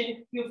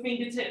reaching your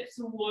fingertips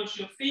towards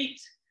your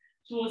feet,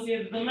 towards the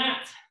end of the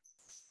mat,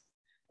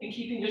 and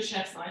keeping your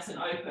chest nice and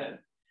open.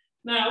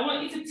 Now, I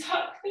want you to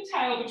tuck the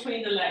tail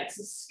between the legs,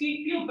 so scoop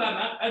your bum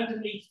up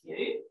underneath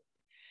you.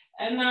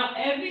 And now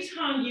every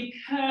time you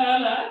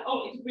curl up, I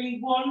want you to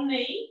bring one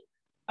knee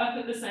up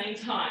at the same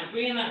time,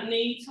 bringing that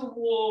knee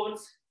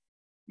towards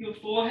your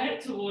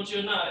forehead, towards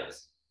your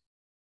nose.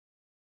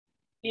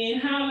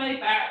 Inhale, lay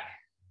back.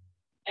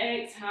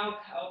 Exhale,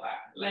 curl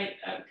back,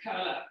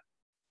 curl up.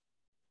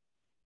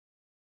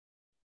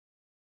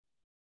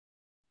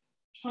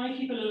 Try and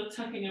keep a little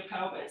tuck in your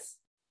pelvis.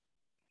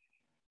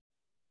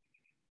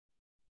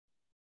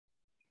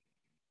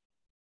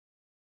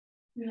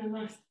 A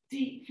nice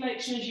deep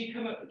flexion as you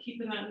come up,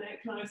 keeping that neck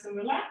nice and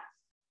relaxed.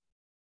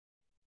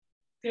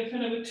 Go for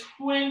another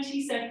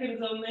 20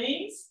 seconds on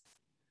these.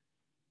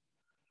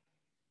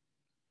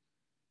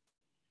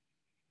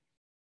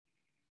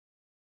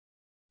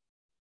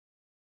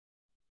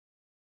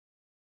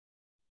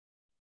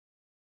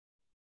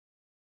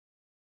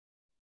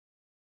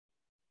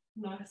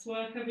 Nice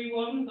work,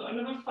 everyone. We've got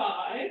another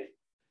 5,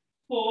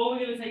 4. We're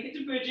going to take it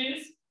to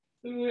bridges.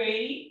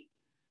 3,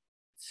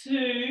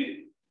 2,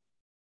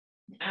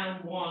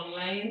 and 1.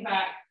 Laying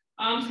back.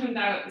 Arms come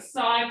down at the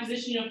side.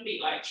 Position your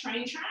feet like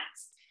train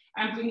tracks.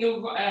 And bring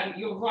your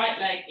right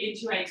leg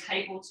into a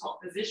tabletop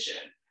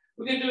position.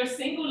 We're going to do a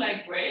single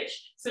leg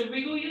bridge. So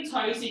wiggle your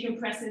toes so you can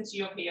press into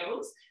your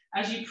heels.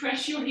 As you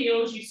press your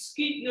heels, you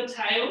scoop your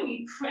tail,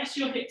 you press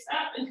your hips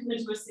up and come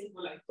into a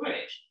single leg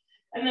bridge.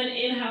 And then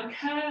inhale,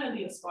 curl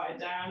your spine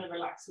down and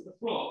relax to the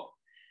floor.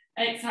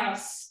 Exhale,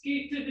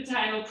 scoop through the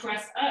tail,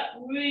 press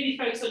up, really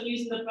focus on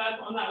using the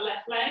bump on that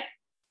left leg,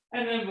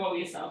 and then roll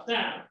yourself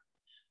down.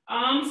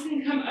 Arms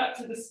can come up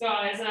to the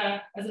sky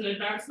as an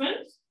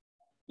advancement.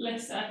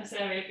 Less surface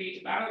area for you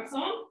to balance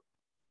on.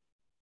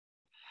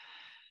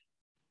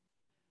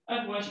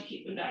 Otherwise, you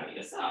keep them down at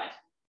your side.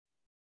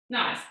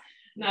 Nice.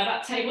 Now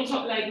that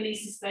tabletop leg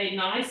needs to stay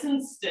nice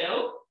and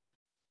still.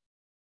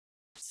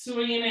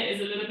 Swinging it is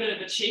a little bit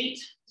of a cheat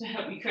to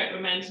help you create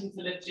momentum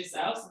to lift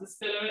yourself. So the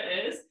stiller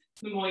it is,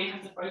 the more you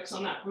have to focus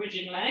on that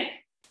bridging leg.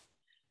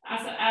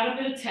 As to add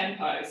a bit of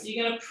tempo. So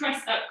you're going to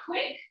press up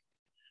quick,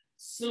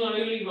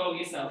 slowly roll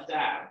yourself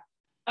down.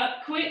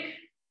 Up quick,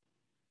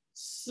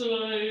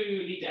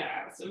 slowly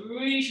down. So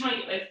really try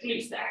and get those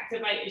glutes to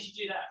activate as you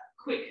do that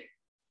quick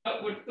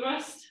upward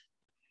thrust.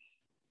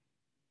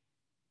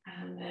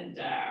 And then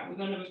down. We've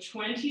got another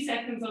 20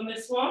 seconds on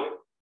this one.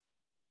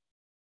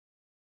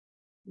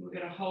 We're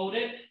going to hold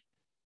it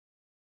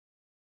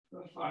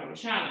for a final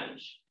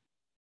challenge.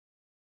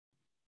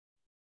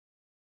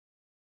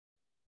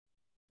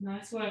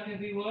 Nice work,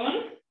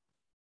 everyone.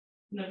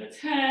 Another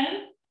 10.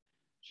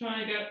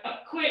 Try and go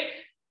up quick.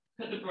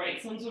 Put the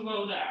brakes on to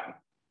roll down.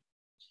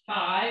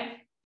 5,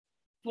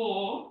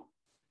 4,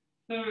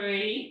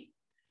 3,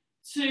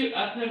 2,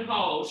 up and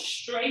hold.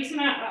 Straighten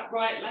out that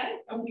right leg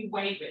and we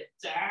wave it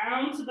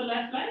down to the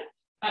left leg,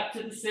 up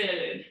to the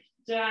ceiling,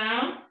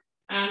 down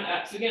and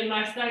up. So again,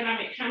 nice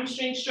dynamic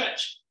hamstring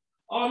stretch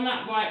on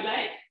that right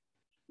leg.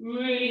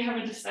 Really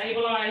having to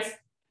stabilize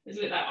is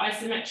with that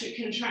isometric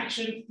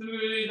contraction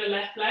through the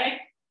left leg.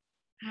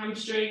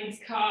 Hamstrings,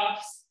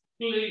 calves,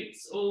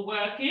 glutes all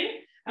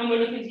working. And we're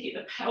looking to keep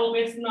the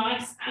pelvis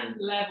nice and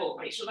level.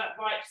 Make sure that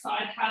right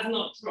side has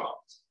not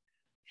dropped.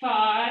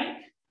 5,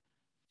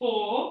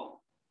 4,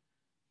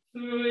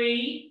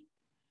 3,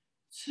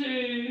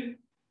 2,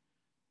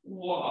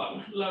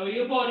 1. Lower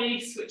your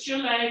body, switch your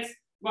legs,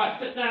 right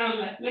foot down,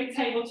 left leg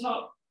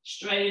tabletop,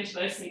 straight into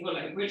those single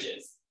leg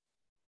bridges.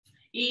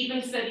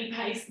 Even steady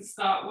pace to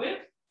start with.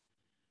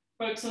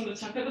 Focus on the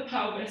tuck of the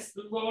pelvis,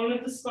 the roll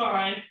of the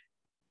spine,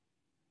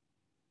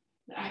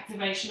 the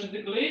activation of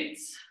the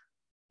glutes.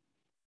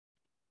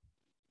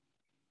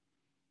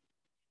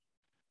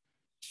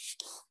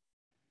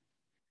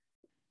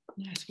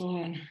 Nice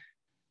one.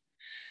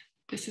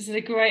 This is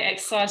a great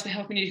exercise for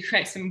helping you to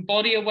create some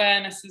body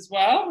awareness as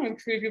well,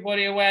 improve your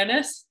body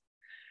awareness.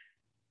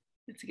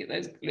 To get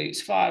those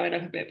glutes firing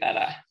up a bit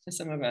better for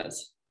some of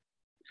us.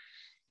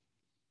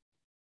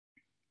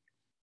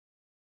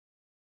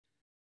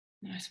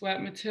 Nice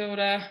work,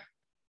 Matilda.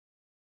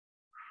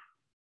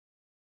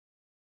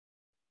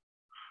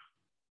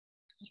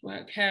 Good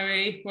work,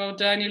 Kerry. Well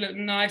done. You look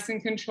nice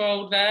and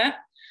controlled there.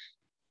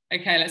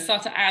 Okay, let's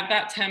start to add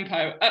that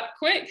tempo. Up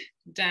quick,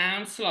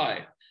 down slow.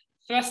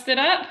 Thrust it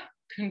up,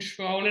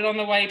 control it on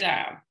the way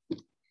down.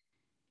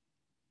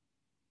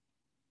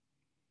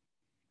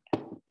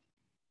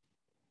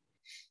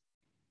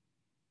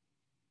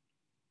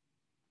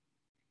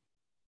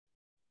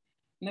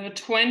 Another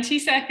 20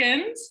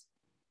 seconds.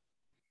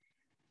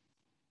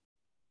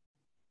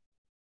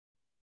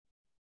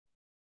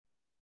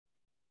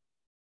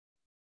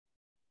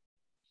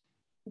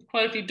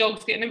 Quite a few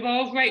dogs getting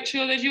involved.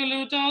 Rachel, there's your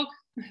little dog.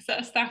 Is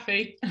that a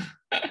Staffy?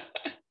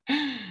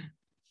 Okay,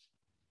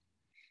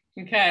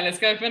 let's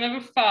go for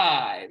another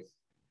 5,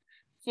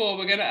 4.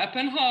 We're going to up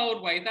and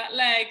hold. Wave that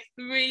leg.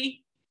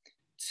 3,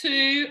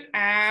 2,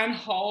 and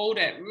hold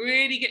it.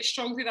 Really get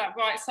strong through that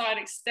right side.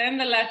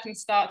 Extend the left and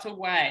start to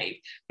wave.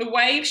 The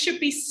wave should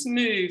be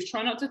smooth.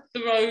 Try not to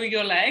throw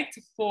your leg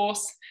to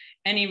force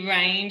any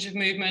range of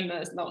movement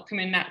that's not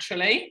coming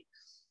naturally.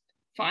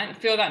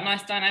 Feel that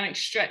nice dynamic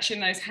stretch in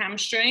those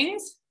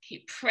hamstrings.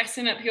 Keep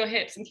pressing up your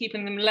hips and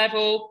keeping them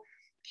level.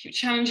 Keep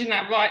challenging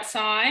that right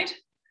side.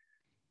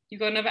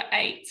 You've got another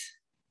 8,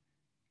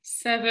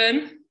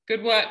 7.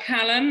 Good work,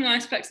 Callum.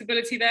 Nice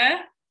flexibility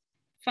there.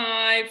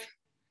 5,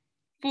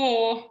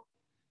 4,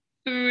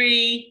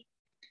 3,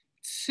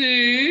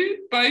 2.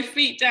 Both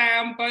feet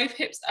down, both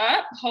hips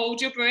up.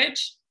 Hold your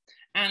bridge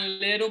and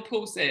little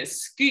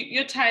pulses. Scoop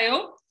your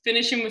tail,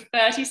 finishing with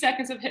 30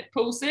 seconds of hip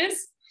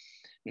pulses.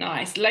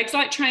 Nice. Legs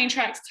like train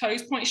tracks,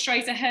 toes point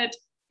straight ahead,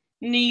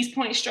 knees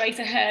point straight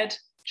ahead.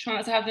 Try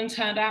not to have them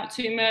turned out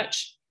too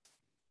much.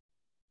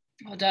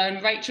 Well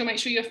done. Rachel, make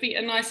sure your feet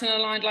are nice and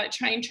aligned like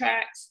train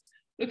tracks.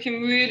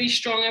 Looking really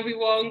strong,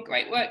 everyone.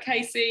 Great work,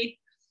 Casey.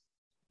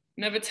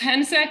 Another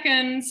 10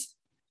 seconds.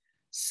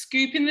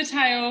 Scooping the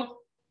tail.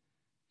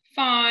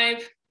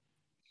 5,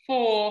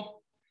 4,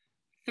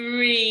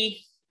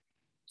 3,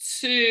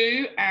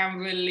 2, and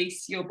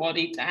release your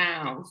body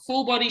down.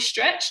 Full body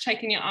stretch,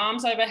 taking your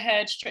arms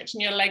overhead,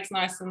 stretching your legs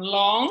nice and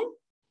long.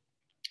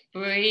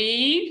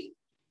 Breathe.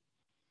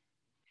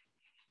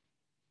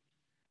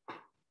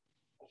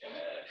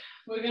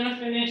 We're going to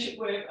finish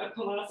with a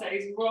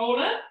Pilates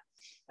roller.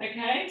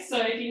 Okay, so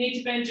if you need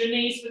to bend your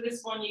knees for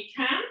this one, you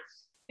can.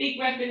 Big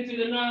breath in through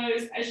the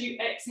nose. As you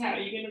exhale,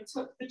 you're going to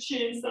tuck the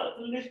chin, start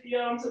to lift the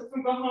arms up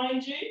from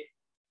behind you.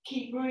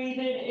 Keep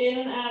breathing in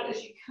and out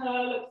as you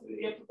curl up through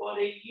the upper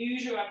body.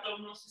 Use your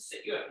abdominals to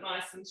sit you up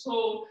nice and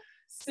tall.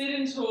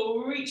 Sitting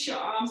tall, reach your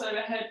arms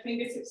overhead,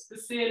 fingertips to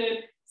the ceiling.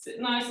 Sit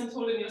nice and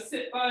tall in your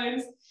sit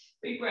bones.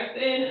 Big breath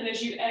in, and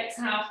as you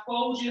exhale,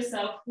 fold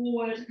yourself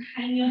forward,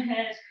 hang your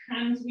head,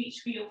 hands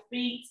reach for your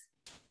feet.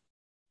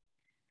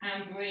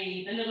 And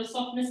breathe. A little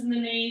softness in the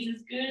knees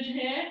is good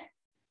here.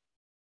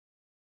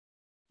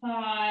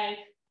 5.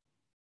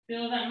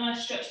 Feel that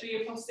nice stretch through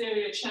your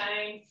posterior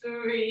chain.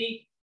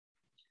 3,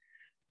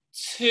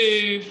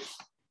 2,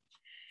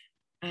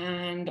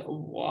 and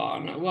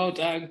 1. Well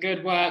done,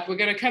 good work. We're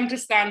going to come to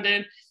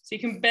standing, so you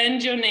can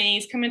bend your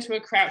knees, come into a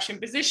crouching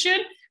position,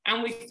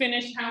 and we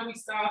finish how we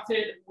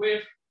started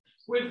with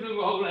the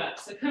roll up.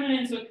 So coming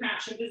into a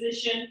crouching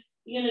position,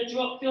 you're going to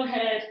drop your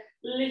head,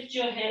 lift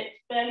your hips,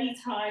 belly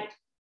tight,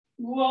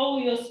 roll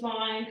your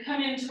spine,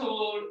 come in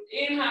tall,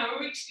 inhale,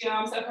 reach the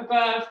arms up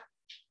above,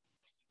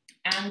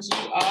 and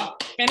you are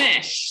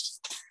finished.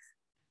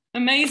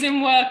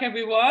 Amazing work,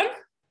 everyone.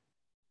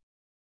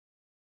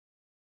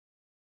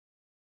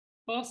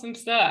 Awesome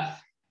stuff.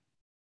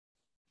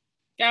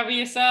 Gather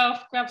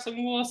yourself, grab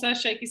some water,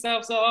 shake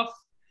yourselves off,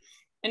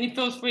 and you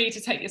feel free to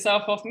take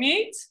yourself off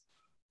mute.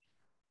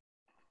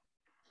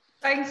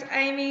 Thanks,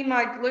 Amy.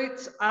 My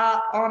glutes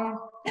are on.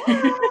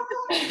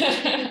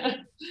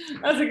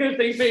 That's a good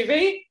thing,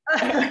 Phoebe.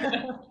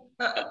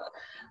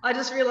 I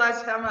just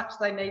realised how much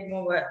they need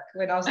more work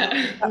when I was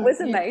looking. That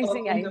was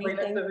amazing, Amy.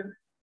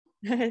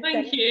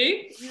 Thank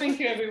you. Thank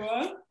you,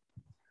 everyone.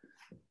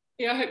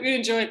 Yeah, I hope you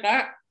enjoyed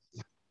that.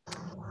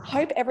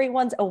 Hope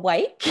everyone's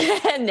awake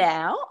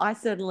now. I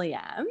certainly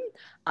am.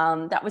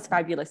 That was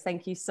fabulous.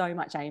 Thank you so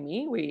much,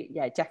 Amy. We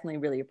definitely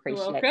really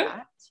appreciate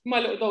that. My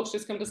little dog's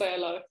just come to say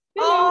hello.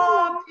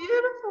 Oh,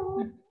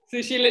 beautiful.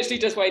 So she literally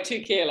just weighed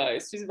 2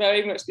 kilos. She's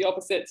very much the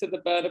opposite to the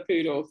Berner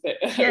poodle.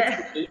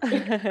 Yeah.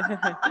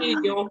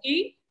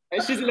 Yorkie.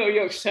 She's a little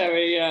Yorkshire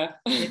Terrier,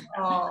 yeah.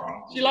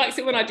 Oh. She likes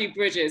it when I do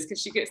bridges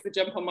because she gets the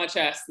jump on my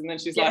chest and then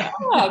she's like,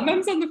 oh,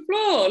 Mum's on the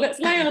floor, let's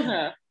lay on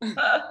her.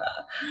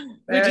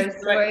 Which is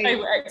my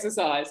favourite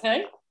exercise,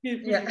 hey?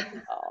 Yeah.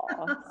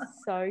 Oh,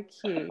 so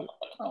cute.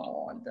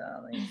 Oh,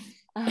 darling.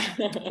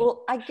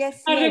 Well, I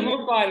guess... How did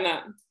everyone find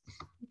that?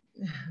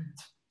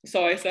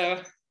 Sorry,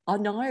 Sarah. Oh,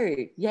 no.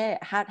 Yeah.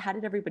 How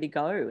did everybody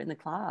go in the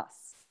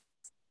class?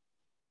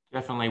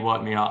 Definitely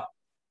woke me up.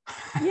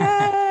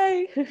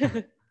 Yay!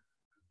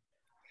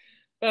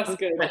 That's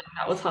good.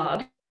 That was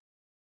hard.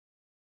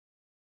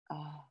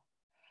 Oh.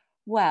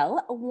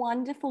 Well,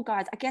 wonderful,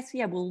 guys. I guess,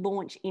 we'll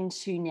launch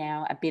into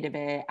now a bit of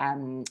a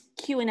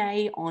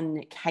Q&A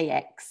on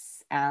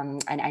KX.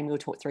 And Amy will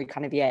talk through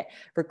kind of,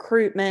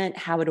 recruitment,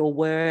 how it all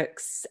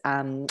works,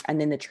 and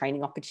then the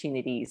training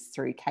opportunities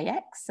through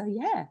KX. So,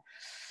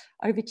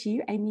 over to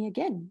you, Amy,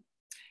 again.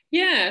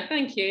 Yeah,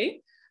 thank you.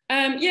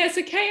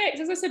 So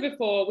KX, as I said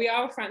before, we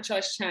are a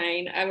franchise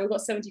chain and we've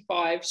got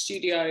 75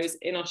 studios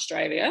in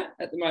Australia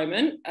at the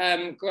moment,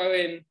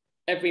 growing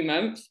every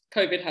month.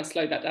 COVID has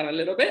slowed that down a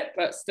little bit,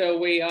 but still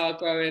we are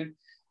growing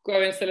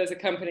still as a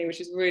company,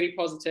 which is really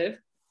positive.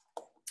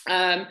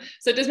 So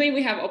it does mean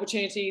we have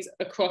opportunities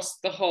across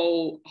the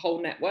whole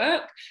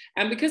network.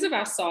 And because of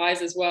our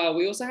size as well,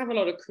 we also have a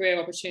lot of career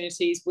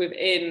opportunities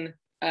within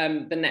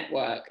the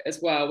network as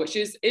well, which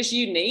is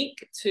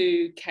unique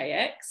to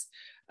KX.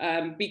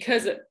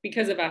 Because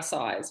of our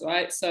size,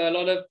 right? So a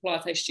lot of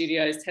Pilates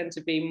studios tend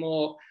to be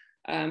more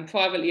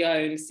privately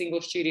owned,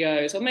 single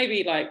studios, or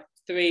maybe like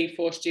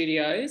 3-4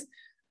 studios.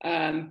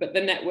 But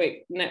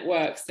the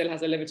network still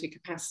has a limited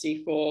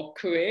capacity for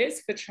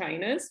careers, for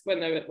trainers when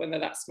they're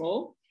that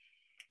small.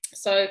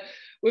 So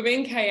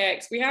within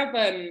KX, we have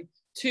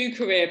 2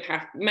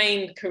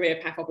 main career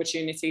path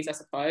opportunities, I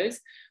suppose.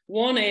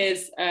 One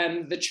is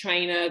the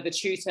trainer, the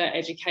tutor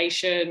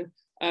education,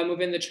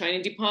 within the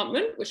training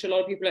department, which a lot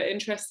of people are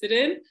interested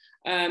in.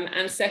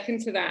 And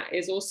second to that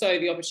is also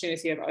the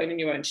opportunity of owning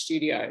your own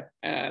studio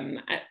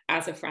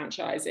as a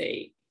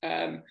franchisee.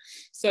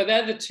 So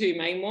they're the 2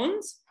 main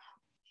ones.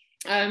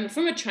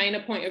 From a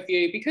trainer point of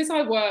view, because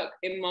I work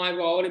in my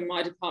role, in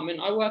my department,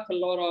 I work a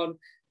lot on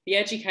the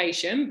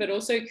education, but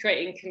also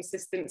creating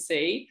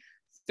consistency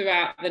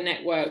throughout the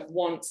network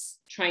once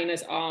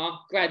trainers are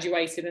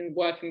graduated and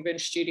working within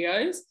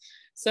studios.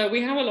 So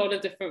we have a lot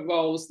of different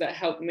roles that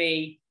help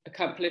me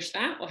accomplish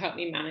that or help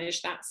me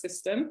manage that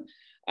system.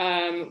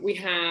 We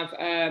have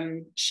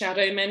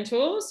shadow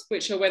mentors,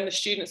 which are when the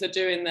students are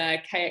doing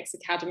their KX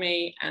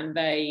Academy and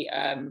they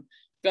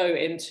go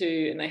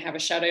into and they have a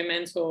shadow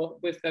mentor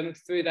with them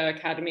through their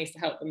academies to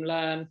help them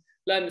learn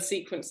the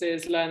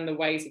sequences, learn the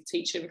ways of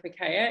teaching for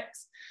KX.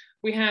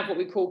 We have what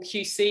we call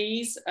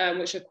QCs,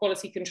 which are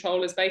quality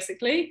controllers,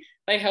 basically.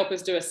 They help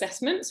us do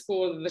assessments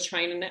for the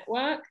trainer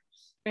network.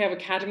 We have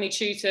academy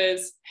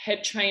tutors,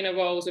 head trainer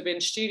roles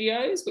within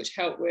studios, which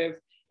help with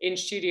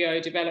in-studio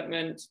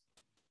development,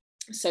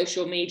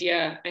 social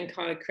media, and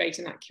kind of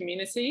creating that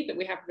community that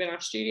we have within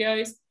our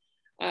studios.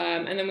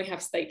 And then we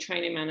have state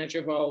training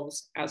manager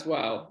roles as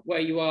well, where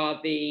you are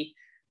the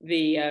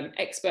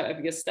expert of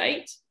your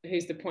state,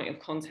 who's the point of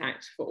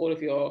contact for all of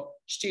the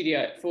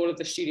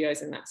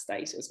studios in that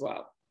state as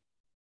well.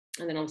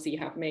 And then obviously you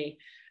have me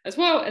as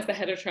well as the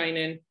head of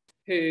training,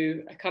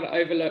 who kind of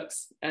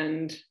overlooks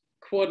and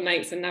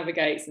coordinates and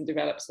navigates and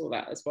develops all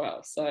that as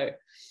well. So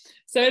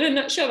in a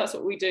nutshell, that's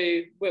what we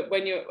do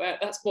when you're,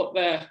 that's what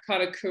the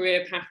kind of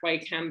career pathway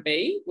can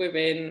be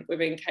within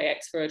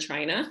KX for a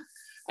trainer.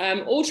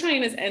 All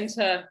trainers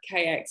enter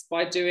KX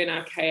by doing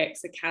our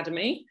KX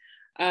Academy.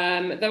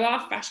 There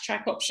are fast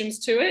track options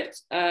to it,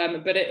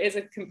 but it is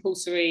a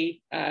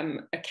compulsory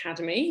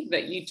academy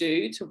that you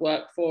do to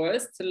work for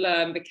us, to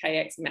learn the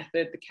KX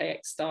method, the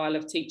KX style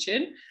of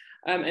teaching,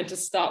 and to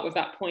start with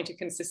that point of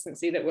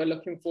consistency that we're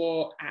looking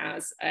for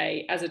as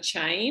a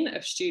chain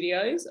of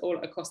studios all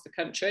across the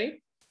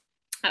country.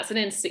 That's a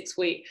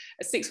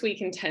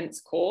 6-week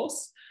intense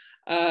course.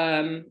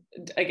 Again,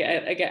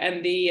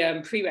 and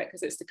the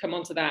prerequisites to come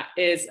onto that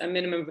is a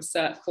minimum of a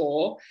Cert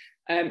 4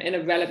 in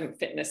a relevant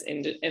fitness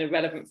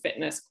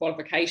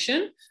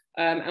qualification,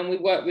 and we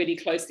work really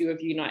closely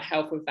with Unite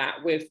Health with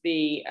that, with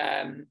the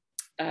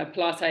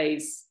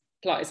Pilates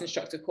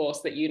instructor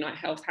course that Unite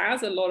Health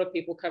has. A lot of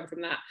people come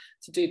from that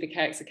to do the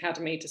KX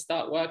Academy to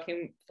start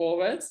working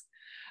for us.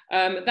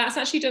 That's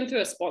actually done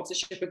through a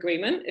sponsorship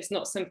agreement. It's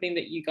not something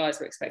that you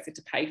guys are expected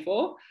to pay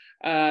for.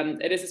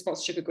 It is a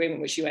sponsorship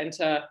agreement which you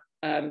enter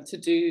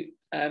to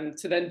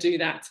then do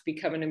that to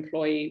become an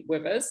employee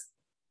with us.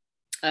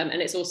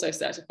 And it's also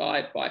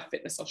certified by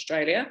Fitness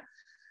Australia.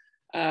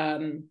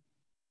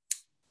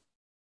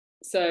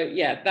 So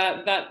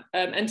yeah,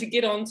 and to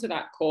get onto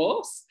that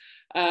course,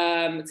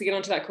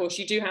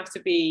 you do have to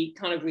be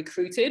kind of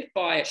recruited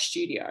by a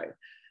studio.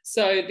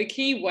 So the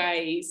key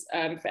ways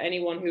for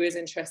anyone who is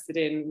interested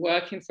in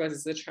working for us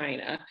as a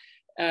trainer,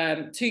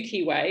 2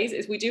 key ways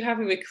is we do have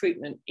a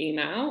recruitment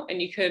email,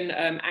 and you can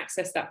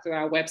access that through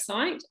our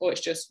website, or it's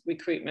just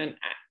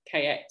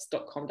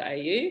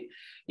recruitment@kx.com.au.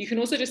 You can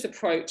also just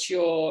approach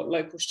your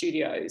local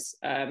studios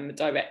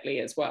directly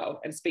as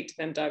well, and speak to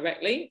them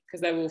directly, because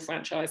they're all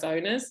franchise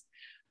owners.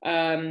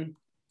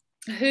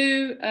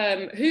 Who's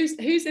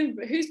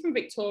from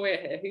Victoria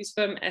here? Who's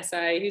from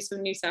SA? Who's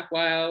from New South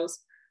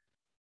Wales?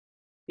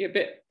 You're a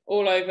bit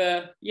all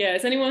over. Yeah,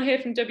 is anyone here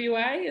from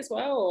WA as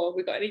well, or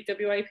we got any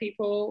WA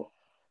people?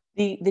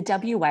 The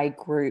WA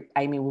group,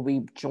 Amy, will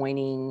be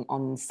joining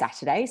on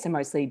Saturday. So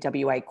mostly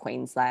WA,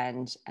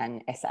 Queensland,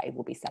 and SA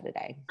will be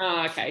Saturday.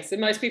 Oh, okay. So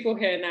most people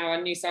here now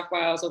are New South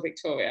Wales or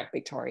Victoria?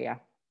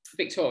 Victoria.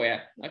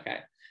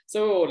 Okay.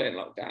 So we're all in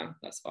lockdown.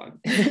 That's fine.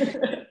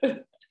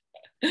 They're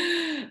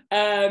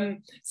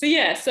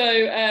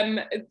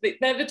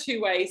the 2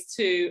 ways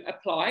to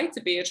apply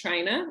to be a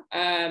trainer.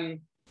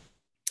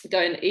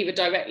 Going either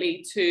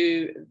directly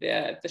to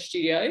the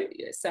studio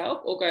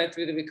itself, or going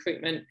through the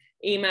recruitment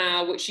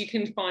email, which you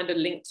can find a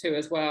link to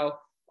as well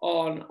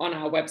on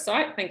our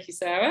website. Thank you,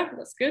 Sarah.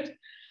 That's good.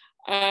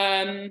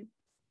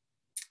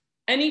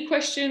 Any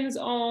questions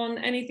on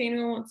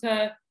anything?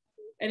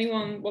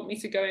 Anyone want me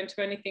to go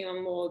into anything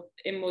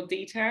in more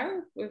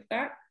detail with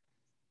that?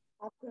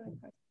 I've got a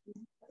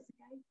question.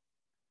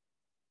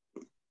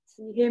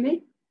 Can you hear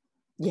me?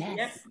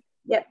 Yes.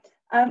 Yep.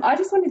 I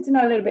just wanted to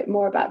know a little bit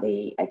more about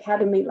the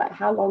academy. Like,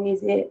 how long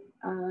is it?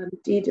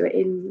 Do you do it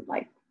in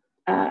like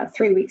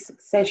 3-week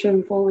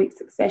succession, 4-week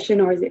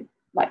succession, or is it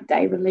like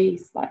day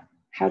release? Like,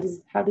 how does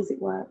it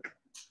work?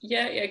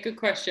 Yeah, good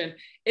question.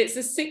 It's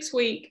a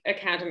 6-week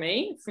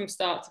academy from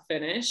start to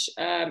finish,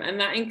 and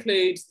that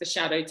includes the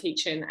shadow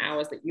teaching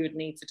hours that you would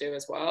need to do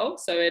as well.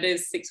 So it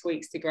is 6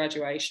 weeks to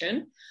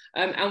graduation,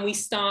 and we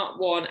start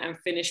one and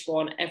finish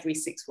one every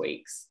 6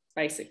 weeks,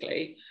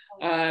 basically.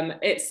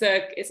 It's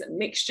a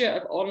mixture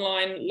of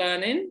online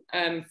learning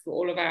for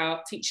all of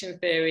our teaching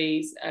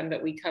theories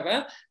that we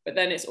cover, but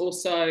then it's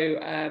also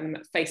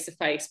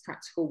face-to-face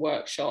practical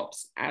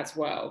workshops as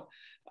well.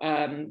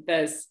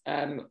 There's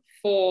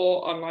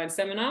 4 online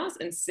seminars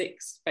and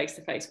 6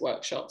 face-to-face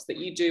workshops that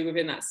you do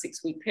within that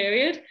 6-week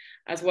period,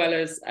 as well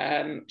as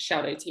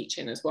shadow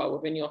teaching as well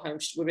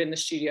within the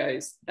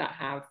studios that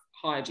have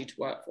hired you to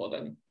work for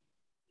them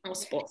or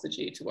sponsored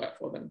you to work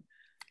for them.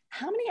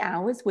 How many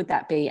hours would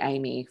that be,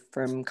 Amy,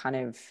 from kind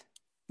of,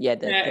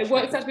 it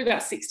works out to be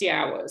about 60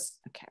 hours.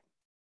 Okay.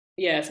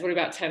 Yeah, it's probably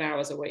about 10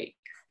 hours a week.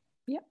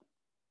 Yep.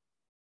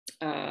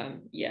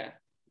 Yeah.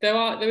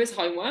 There is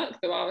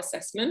homework, there are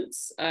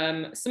assessments.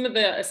 Some of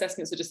the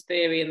assessments are just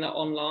theory and they're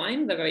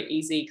online. They're very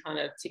easy, kind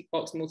of tick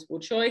box multiple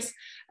choice.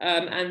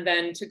 And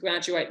then to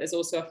graduate, there's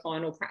also a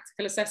final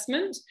practical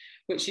assessment,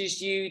 which is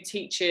you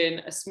teaching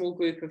a small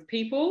group of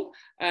people.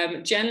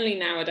 Generally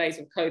nowadays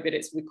with COVID,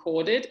 it's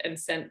recorded and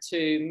sent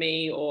to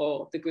me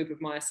or the group of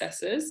my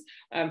assessors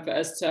for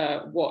us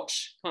to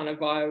watch kind of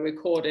via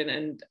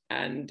recording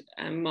and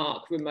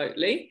mark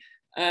remotely.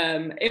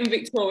 In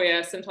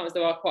Victoria, sometimes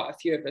there are quite a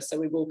few of us, so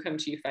we will come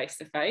to you face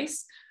to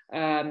face.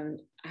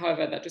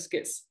 However, that just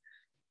gets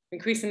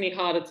increasingly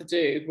harder to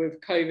do with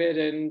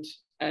COVID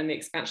and the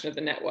expansion of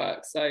the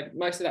network. So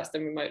most of that's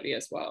done remotely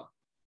as well.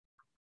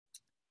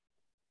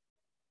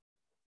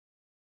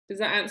 Does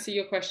that answer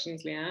your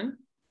questions, Leanne?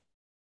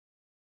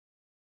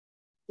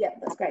 Yeah,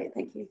 that's great.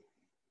 Thank you.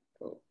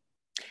 Cool.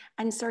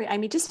 And sorry,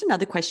 Amy, just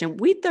another question.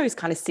 With those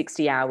kind of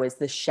 60 hours,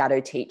 the shadow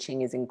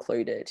teaching is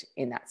included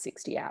in that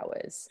 60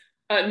 hours?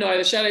 No,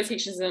 the shadow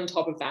teaching is on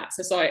top of that.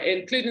 So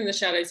sorry, including the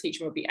shadow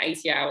teaching would be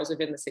 80 hours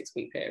within the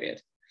 6-week period.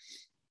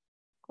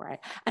 Great.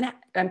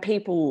 And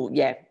people,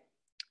 yeah,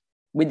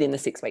 within the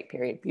 6-week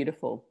period.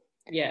 Beautiful.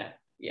 Yeah.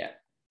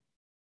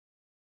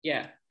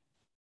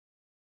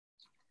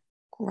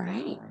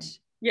 Great.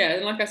 Yeah,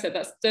 and like I said,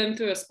 that's done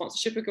through a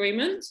sponsorship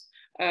agreement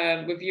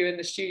with you in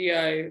the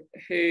studio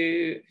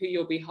who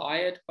you'll be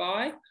hired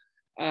by.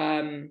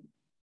 So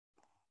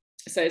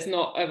it's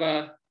not of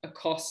a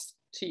cost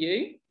to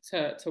you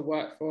to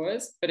work for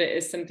us, but it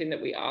is something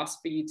that we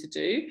ask for you to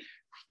do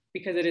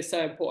because it is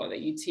so important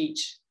that you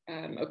teach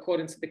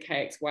according to the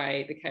KX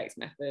way, the KX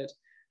method,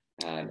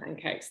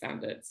 and KX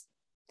standards.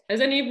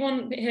 Has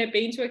anyone here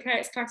been to a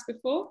KX class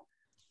before?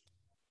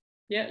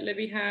 Yeah,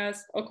 Libby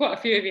has. Oh, quite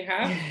a few of you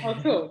have.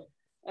 Oh, cool.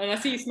 And I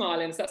see you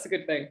smiling, so that's a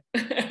good thing.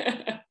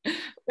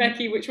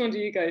 Becky, which one do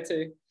you go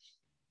to?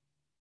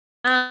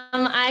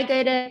 I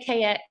go to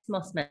KX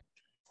Mossman.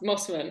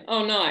 Mossman.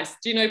 Oh, nice.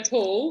 Do you know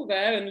Paul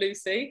there and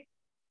Lucy?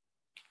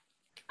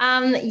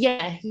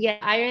 Yeah.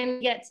 I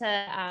only get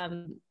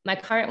to, my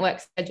current work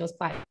schedule is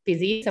quite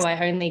busy, so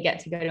I only get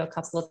to go to a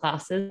couple of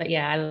classes. But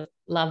yeah, I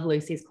love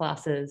Lucy's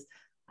classes.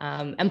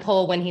 And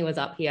Paul, when he was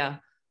up here.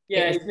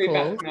 Yeah, he's moved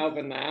back to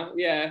Melbourne now.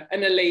 Yeah,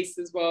 and Elise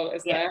as well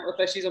is there,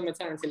 although she's on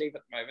maternity leave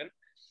at the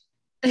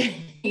moment.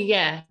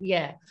 Yeah.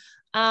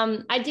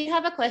 I did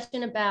have a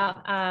question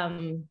about,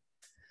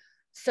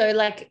 so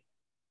like,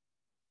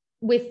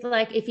 with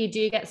like, if you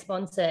do get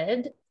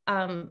sponsored,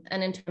 and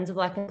in terms of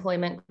like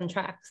employment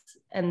contracts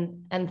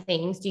and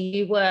things, do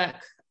you work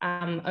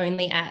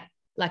only at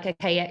like a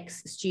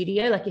KX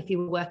studio? Like if you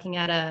were working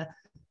at a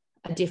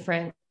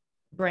different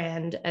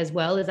brand as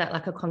well, is that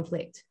like a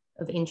conflict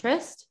of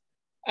interest?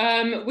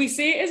 We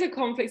see it as a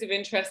conflict of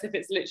interest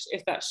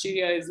if that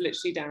studio is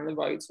literally down the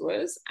road to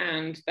us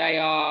and they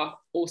are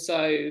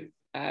also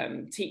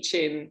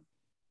teaching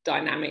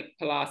dynamic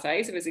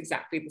Pilates, if it's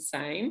exactly the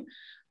same.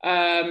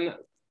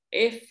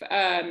 If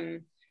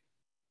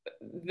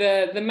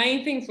the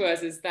main thing for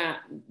us is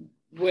that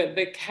with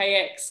the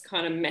KX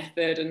kind of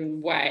method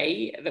and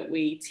way that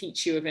we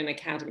teach you within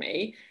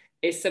Academy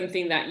is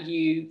something that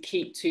you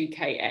keep to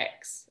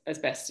KX as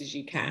best as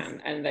you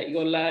can, and that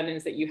your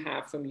learnings that you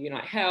have from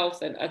Unite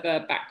Health and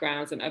other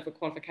backgrounds and other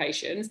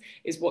qualifications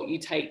is what you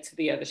take to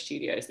the other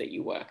studios that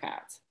you work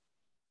at.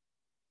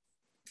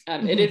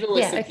 It is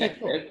always subjective. Okay,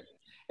 cool.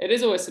 It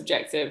is always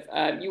subjective.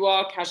 You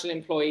are casual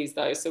employees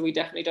though, so we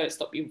definitely don't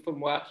stop you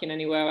from working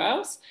anywhere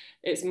else.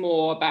 It's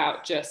more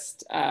about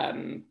just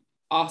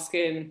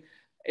asking,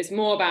 it's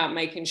more about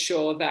making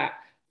sure that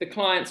the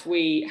clients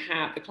we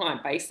have, the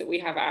client base that we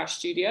have at our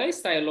studios,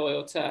 stay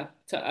loyal to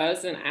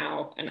us and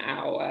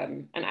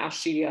our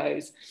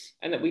studios,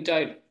 and that we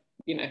don't,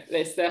 you know,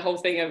 there's the whole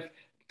thing of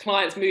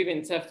clients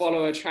moving to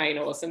follow a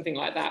trainer or something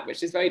like that,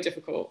 which is very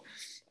difficult.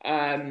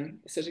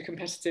 It's such a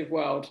competitive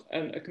world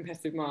and a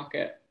competitive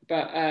market.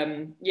 But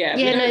yeah,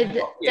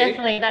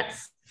 definitely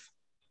that's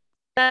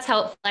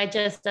helpful. I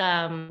just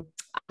I'm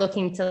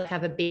looking to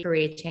have a big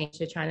career change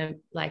to try to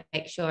like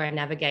make sure I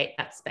navigate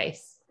that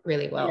space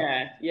really well.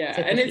 Yeah.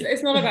 And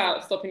it's not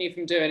about stopping you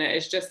from doing it.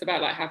 It's just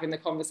about like having the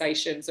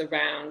conversations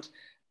around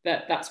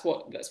that's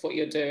what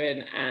you're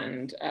doing,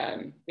 and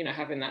you know,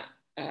 having that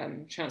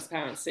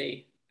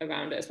transparency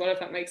around it as well, if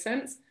that makes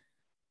sense.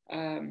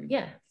 But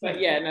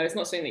yeah, no, it's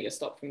not something that you're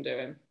stopped from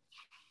doing.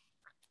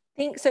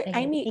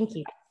 Amy, thank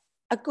you.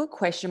 A good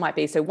question might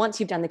be, so once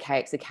you've done the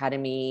KX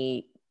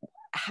Academy,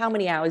 how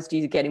many hours do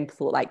you get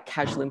like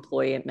casual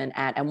employment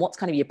at, and what's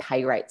kind of your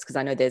pay rates? Because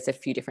I know there's a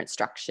few different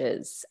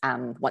structures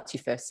once you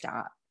first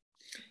start.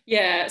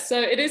 Yeah,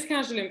 so it is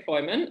casual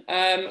employment.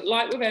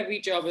 Like with every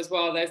job as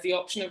well, there's the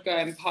option of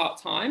going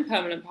part-time,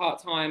 permanent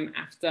part-time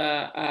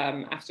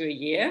after a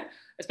year,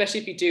 especially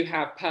if you do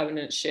have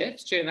permanent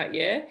shifts during that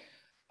year.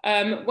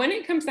 When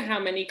it comes to how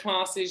many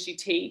classes you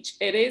teach,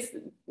 it is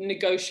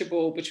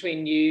negotiable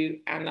between you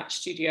and that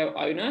studio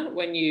owner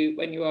when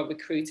you are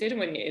recruited and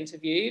when you're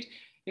interviewed.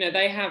 You know,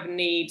 they have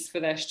needs for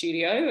their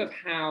studio of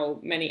how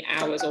many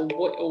hours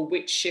or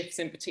which shifts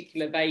in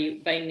particular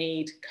they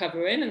need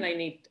covering, and they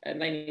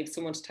need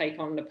someone to take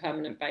on a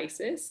permanent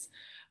basis.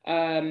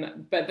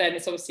 But then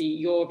it's obviously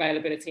your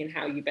availability and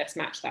how you best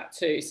match that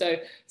too. So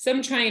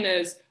some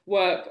trainers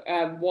work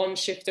 1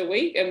 shift a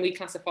week, and we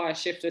classify a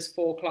shift as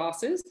 4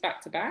 classes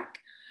back to back.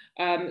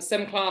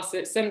 Some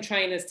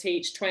trainers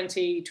teach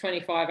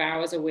 20-25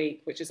 hours a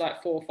week, which is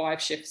like 4 or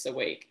 5 shifts a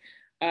week.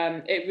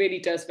 It really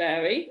does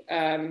vary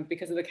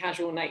because of the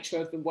casual nature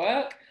of the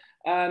work.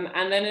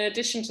 And then in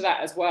addition to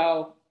that as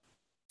well,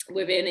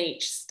 within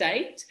each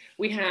state,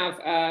 we have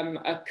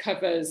a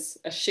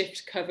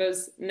shift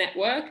covers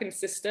network and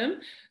system.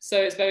 So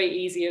it's very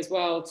easy as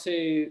well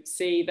to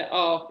see that,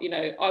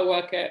 I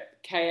work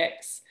at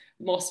KX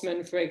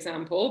Mossman, for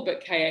example,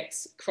 but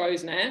KX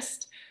Crow's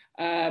Nest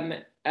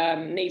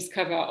needs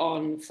cover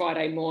on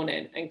Friday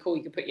morning, and cool,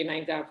 you can put your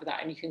name down for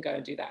that and you can go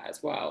and do that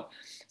as well.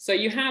 So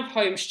you have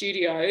home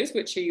studios,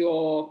 which are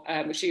your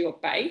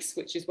base,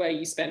 which is where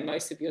you spend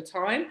most of your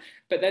time,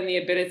 but then the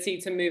ability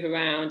to move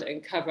around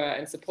and cover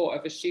and support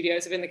other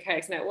studios within the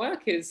KX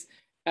network is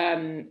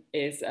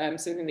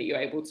something that you're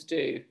able to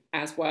do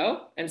as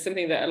well, and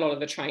something that a lot of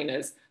the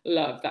trainers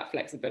love, that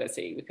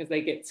flexibility, because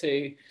they get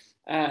to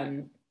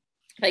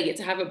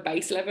have a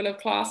base level of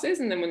classes,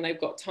 and then when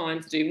they've got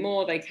time to do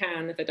more, they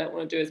can. If they don't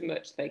want to do as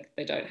much, they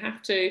don't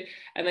have to.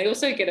 And they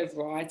also get a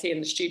variety in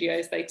the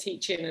studios they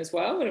teach in as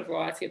well, and a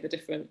variety of the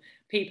different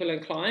people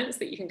and clients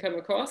that you can come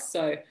across.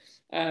 So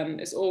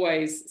it's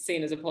always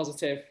seen as a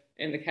positive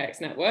in the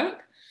KX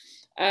network.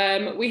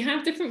 We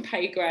have different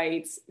pay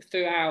grades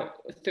throughout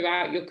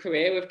your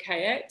career with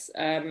KX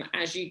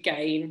as you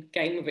gain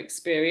with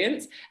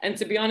experience. And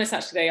to be honest,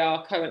 actually, they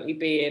are currently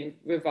being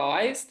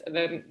revised.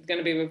 They're going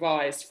to be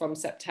revised from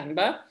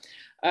September.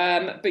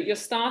 But your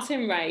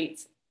starting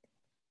rate,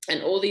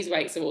 and all these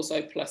rates are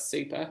also plus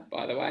super,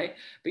 by the way,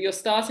 but your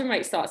starting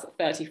rate starts at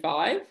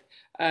 $35.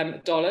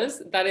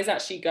 That is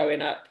actually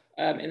going up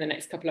in the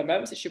next couple of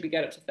months. It should be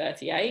going up to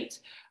 38.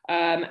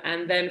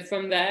 And then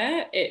from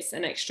there, it's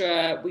an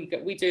extra,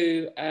 we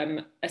do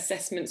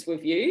assessments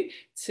with you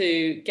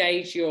to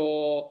gauge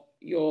your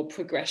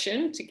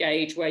progression, to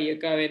gauge where you're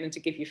going and to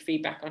give you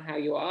feedback on how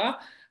you are.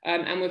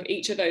 And with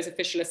each of those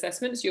official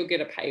assessments, you'll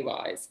get a pay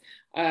rise.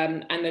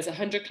 And there's a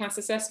 100-class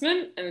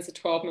assessment, and there's a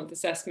 12-month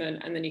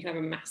assessment, and then you can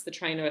have a master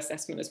trainer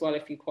assessment as well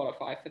if you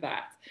qualify for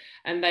that.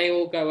 And they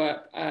all go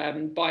up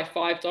by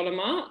 $5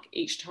 mark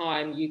each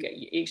time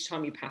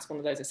you pass one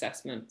of those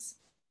assessments.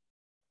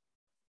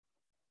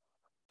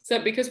 So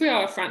because we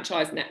are a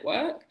franchise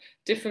network,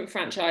 different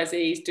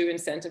franchisees do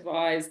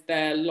incentivize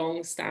their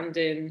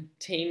long-standing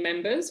team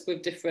members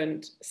with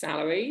different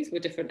salaries,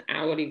 with different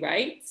hourly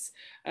rates.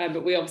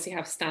 But we obviously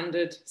have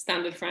standard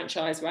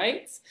franchise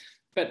rates,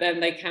 but then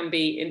they can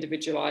be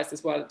individualized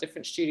as well at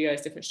different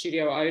studios, different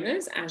studio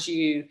owners, as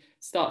you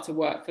start to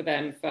work for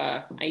them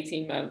for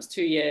 18 months,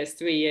 2 years,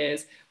 3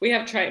 years. We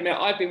have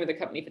I've been with the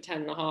company for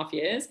 10.5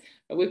 years,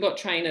 but we've got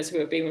trainers who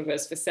have been with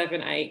us for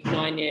 7, 8,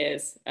 9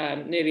 years,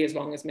 nearly as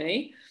long as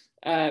me.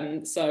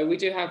 So we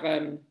do have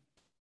a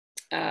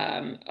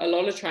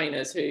lot of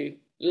trainers who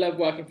love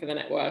working for the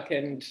network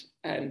and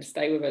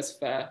stay with us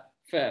for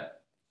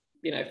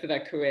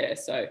their career.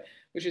 So,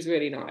 which is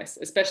really nice.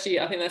 Especially,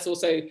 I think that's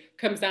also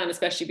comes down,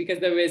 especially because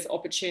there is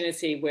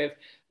opportunity with,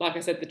 like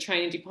I said, the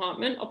training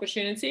department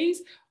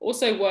opportunities,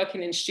 also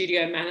working in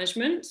studio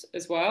management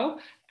as well,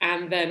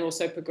 and then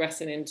also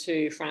progressing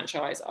into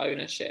franchise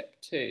ownership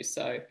too.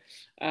 So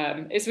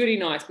it's really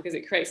nice because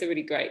it creates a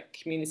really great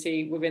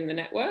community within the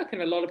network,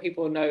 and a lot of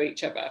people know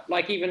each other.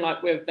 Like even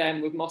like with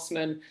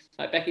Mossman,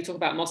 like Becky talked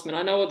about Mossman,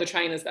 I know all the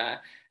trainers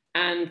there,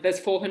 and there's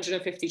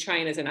 450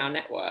 trainers in our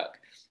network.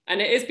 And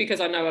it is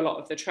because I know a lot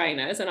of the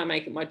trainers and I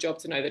make it my job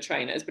to know the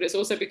trainers, but it's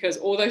also because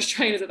all those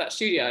trainers at that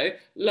studio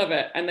love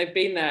it, and they've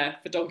been there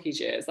for donkey's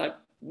years. Like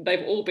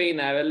they've all been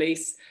there, at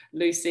least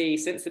Lucy,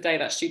 since the day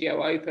that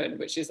studio opened,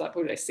 which is like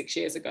probably 6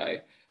 years ago.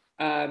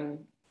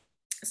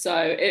 So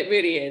it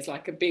really is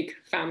like a big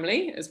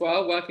family as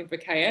well, working for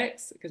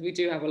KX, because we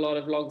do have a lot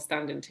of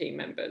long-standing team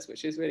members,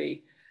 which is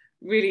really,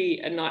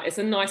 really it's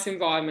a nice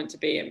environment to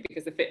be in,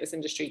 because the fitness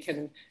industry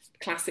can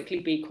classically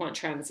be quite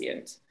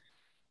transient.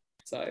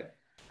 So.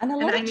 And a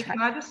lot Amy,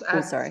 can I just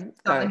add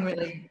something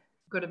really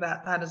good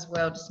about that as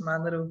well? Just my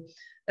little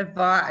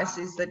advice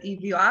is that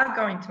if you are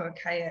going to a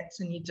KX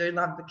and you do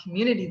love the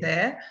community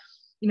there,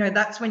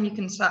 that's when you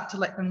can start to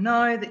let them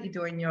know that you're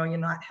doing your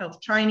Unite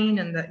Health training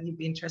and that you'd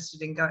be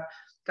interested in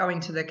going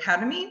to the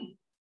academy.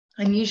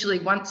 And usually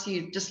once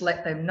you just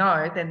let them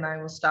know, then they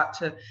will start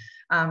to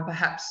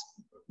perhaps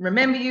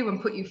remember you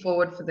and put you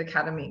forward for the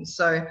academy.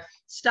 So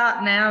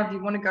start now if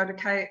you want to go to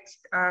KX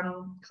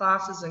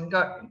classes, and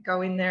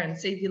go in there and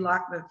see if you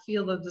like the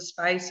feel of the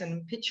space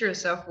and picture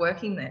yourself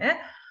working there.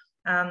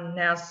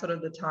 Now's sort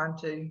of the time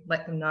to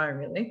let them know,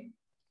 really.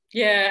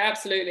 Yeah,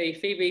 absolutely.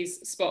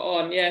 Phoebe's spot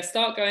on. Yeah,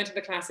 start going to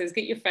the classes,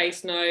 get your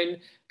face known,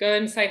 go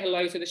and say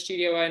hello to the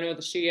studio owner or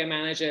the studio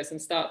managers, and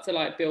start to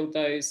like build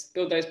those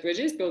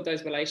bridges, build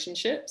those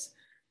relationships.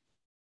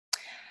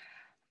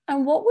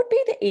 And what would be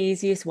the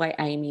easiest way,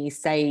 Amy,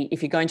 say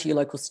if you're going to your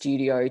local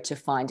studio to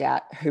find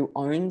out who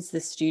owns the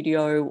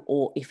studio,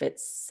 or if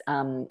it's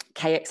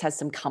KX has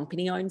some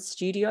company-owned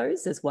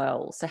studios as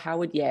well. So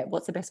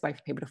what's the best way for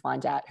people to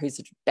find out who's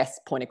the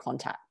best point of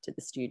contact to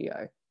the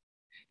studio?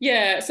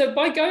 Yeah, so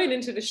by going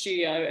into the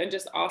studio and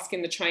just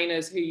asking the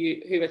trainers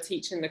who are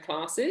teaching the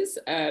classes,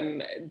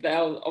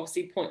 they'll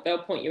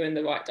point you in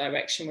the right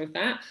direction with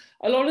that.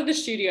 A lot of the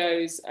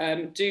studios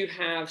do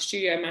have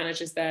studio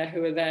managers there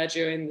who are there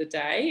during the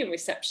day, and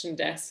reception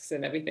desks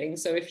and everything.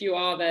 So if you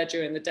are there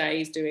during the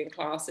days doing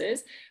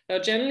classes,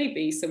 there'll generally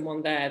be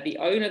someone there. The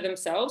owner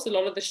themselves, a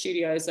lot of the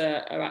studios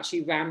are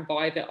actually ran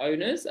by the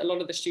owners. A lot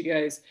of the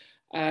studios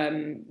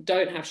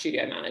don't have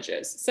studio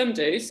managers. Some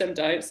do, some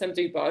don't, some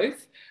do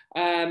both.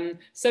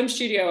 Some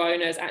studio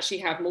owners actually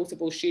have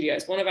multiple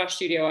studios. One of our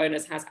studio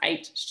owners has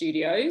 8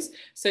 studios.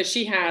 So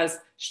she has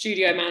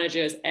studio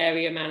managers,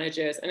 area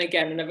managers, and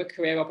again, another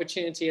career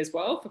opportunity as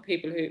well for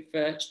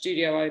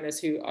studio owners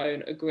who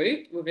own a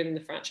group within the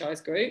franchise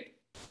group.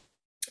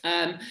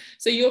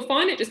 So you'll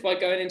find it just by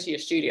going into your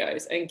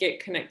studios and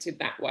get connected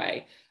that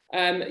way.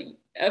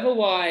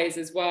 Otherwise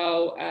as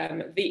well,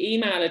 the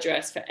email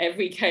address for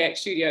every KX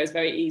studio is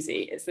very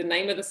easy. It's the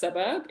name of the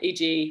suburb,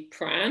 e.g.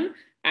 Pran,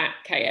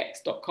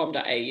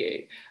 @kx.com.au.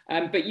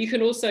 But you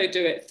can also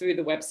do it through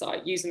the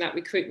website using that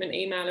recruitment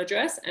email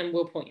address, and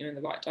we'll point you in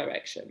the right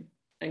direction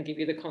and give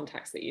you the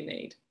contacts that you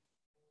need.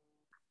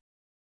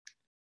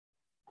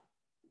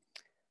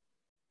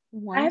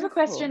 Wonderful. I have a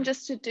question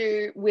just to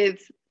do with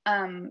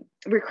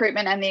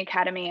recruitment and the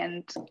academy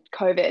and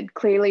COVID.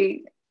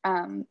 Clearly,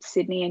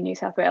 Sydney and New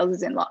South Wales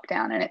is in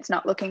lockdown, and it's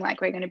not looking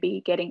like we're going to be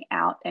getting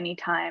out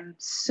anytime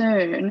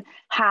soon.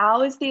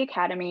 How is the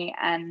academy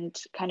and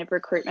kind of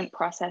recruitment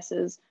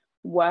processes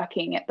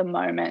working at the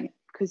moment?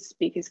 Because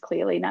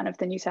clearly none of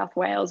the New South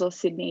Wales or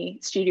Sydney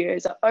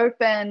studios are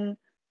open.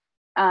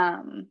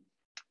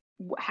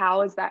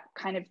 How has that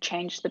kind of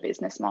changed the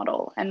business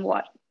model, and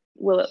what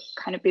will it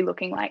kind of be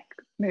looking like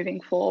moving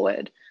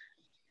forward?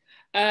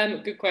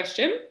 Good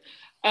question.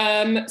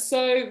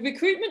 So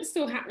recruitment's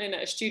still happening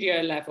at a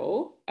studio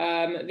level.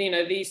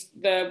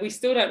 We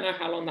still don't know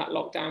how long that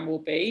lockdown will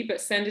be, but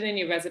sending in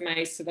your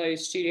resumes to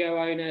those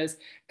studio owners,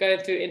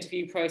 going through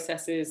interview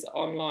processes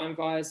online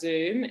via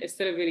Zoom is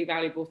still a really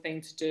valuable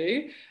thing to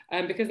do,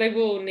 because they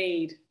will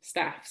need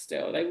staff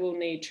still. They will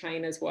need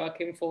trainers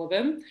working for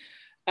them.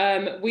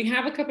 We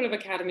have a couple of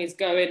academies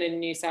going in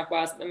New South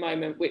Wales at the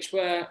moment, which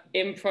were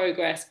in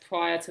progress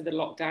prior to the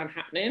lockdown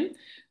happening.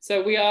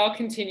 So we are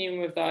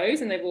continuing with those,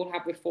 and they've all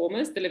had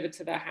reformers delivered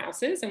to their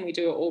houses, and we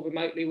do it all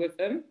remotely with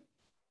them.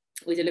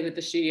 We delivered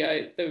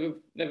the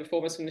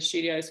reformers from the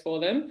studios for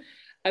them.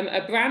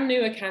 A brand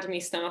new academy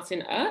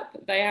starting up,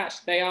 they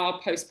are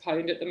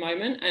postponed at the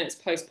moment, and it's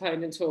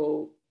postponed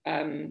until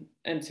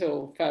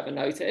further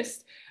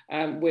notice,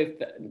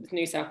 with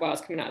New South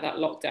Wales coming out of that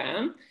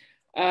lockdown.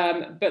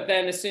 But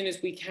then as soon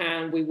as we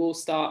can, we will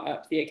start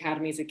up the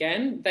academies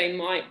again. They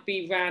might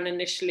be ran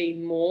initially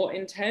more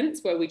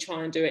intense, where we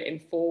try and do it in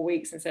 4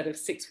 weeks instead of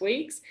 6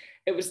 weeks.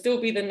 It would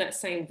still be the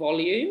same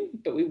volume,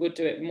 but we would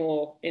do it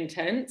more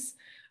intense.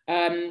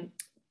 And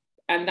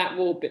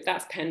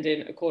that's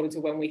pending according to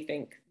when we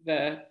think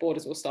the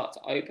borders will start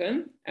to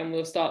open, and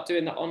we'll start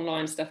doing the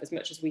online stuff as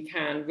much as we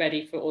can,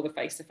 ready for all the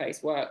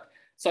face-to-face work.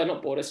 So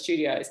not borders,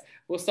 studios.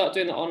 We'll start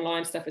doing the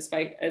online stuff as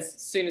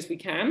soon as we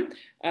can,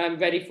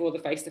 ready for the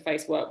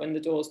face-to-face work when the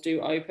doors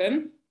do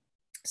open,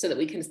 so that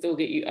we can still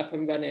get you up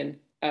and running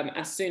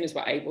as soon as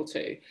we're able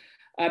to.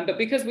 But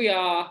because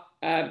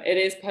it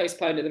is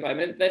postponed at the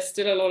moment, there's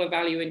still a lot of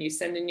value in you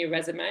sending your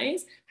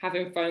resumes,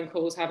 having phone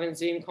calls, having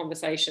Zoom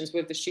conversations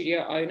with the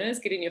studio owners,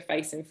 getting your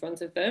face in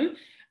front of them.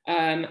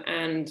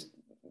 And,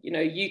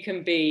 you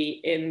can be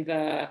in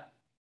the...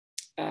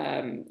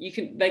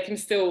 they can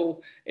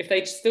still, if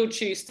they still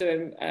choose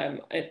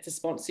to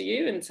sponsor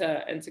you and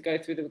to go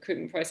through the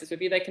recruitment process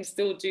with you, they can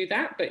still do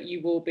that, but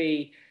you will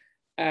be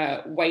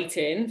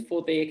waiting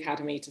for the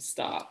academy to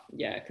start.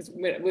 Yeah, because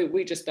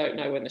we just don't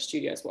know when the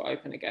studios will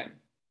open again.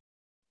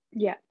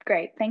 Yeah,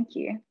 great, thank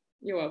you.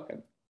 You're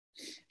welcome.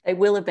 They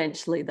will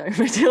eventually, though,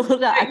 Matilda.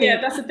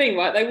 That's the thing,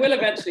 right? They will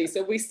eventually.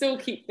 So we still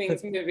keep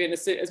things moving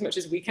as much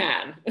as we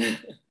can.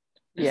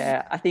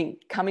 Yeah, I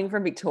think coming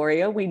from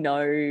Victoria, we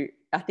know,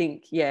 I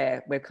think,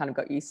 we've kind of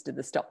got used to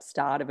the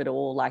stop-start of it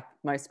all, like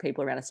most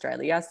people around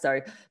Australia.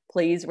 So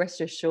please rest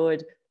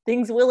assured,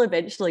 things will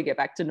eventually get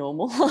back to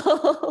normal.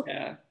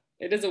 Yeah,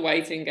 it is a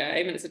waiting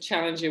game, and it's a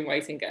challenging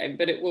waiting game,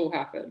 but it will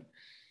happen.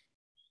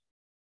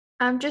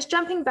 Just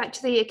jumping back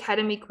to the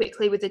academy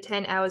quickly with the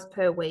 10 hours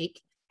per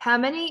week, how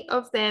many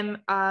of them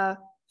are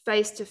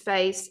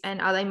face-to-face,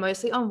 and are they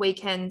mostly on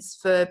weekends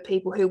for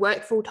people who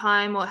work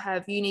full-time or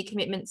have uni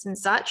commitments and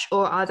such,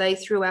 or are they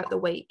throughout the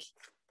week?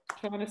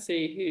 Trying to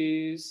see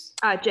who's...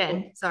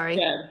 Jen, sorry.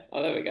 Jen,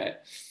 oh, there we go.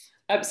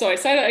 Sorry,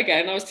 say that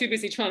again. I was too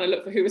busy trying to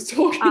look for who was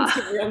talking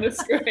to me on the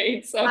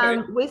screen.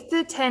 Sorry. With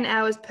the 10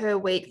 hours per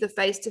week, the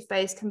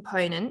face-to-face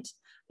component,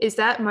 is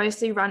that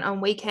mostly run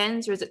on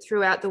weekends, or is it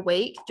throughout the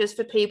week, just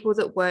for people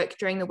that work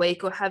during the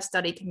week or have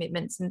study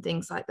commitments and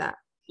things like that?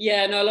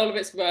 Yeah, no, a lot of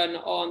it's run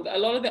on, a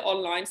lot of the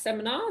online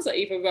seminars are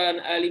either run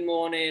early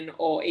morning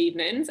or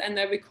evenings, and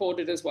they're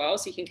recorded as well,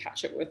 so you can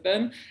catch up with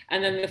them.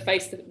 And then the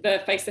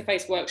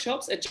face-to-face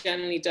workshops are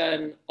generally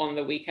done on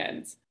the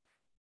weekends.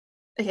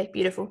 Okay,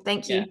 beautiful.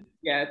 Thank you.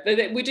 Yeah,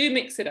 we do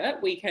mix it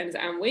up, weekends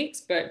and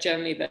weeks, but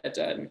generally they're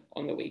done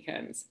on the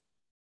weekends.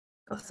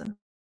 Awesome.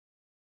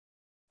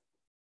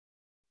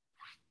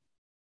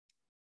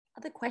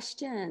 Other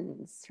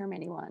questions from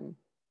anyone?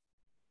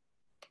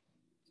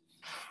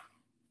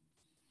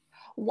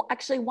 Well,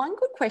 actually, one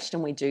good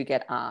question we do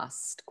get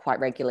asked quite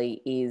regularly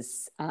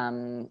is,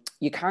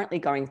 you're currently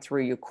going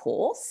through your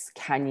course,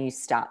 can you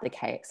start the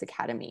KX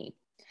Academy?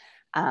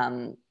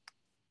 And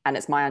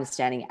it's my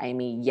understanding,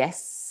 Amy,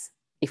 yes,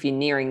 if you're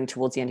nearing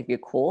towards the end of your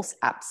course,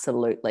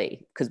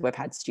 absolutely, because we've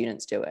had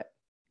students do it.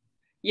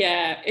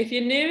 Yeah, if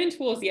you're nearing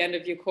towards the end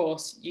of your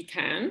course, you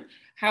can.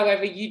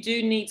 However, you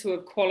do need to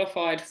have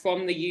qualified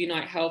from the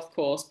Unite Health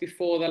course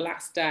before the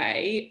last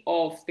day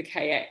of the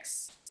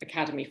KX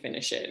Academy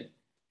finishing.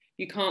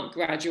 You can't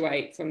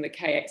graduate from the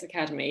KX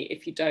Academy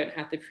if you don't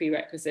have the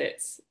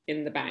prerequisites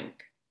in the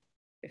bank,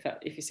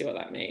 if you see what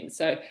that means.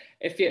 So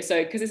because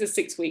it's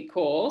a 6-week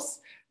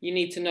course, you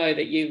need to know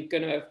that you're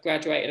going to have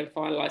graduated and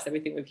finalised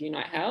everything with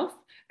Unite Health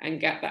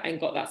and got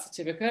that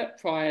certificate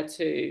prior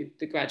to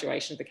the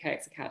graduation of the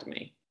KX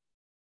Academy.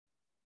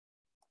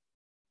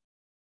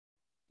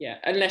 Yeah,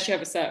 unless you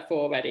have a Cert 4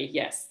 already.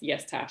 Yes,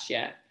 Tash.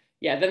 Yeah,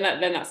 then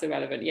that's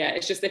irrelevant. Yeah,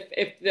 it's just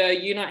if the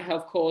Unite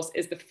Health course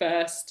is the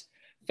first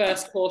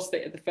course,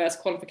 the first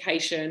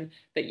qualification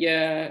that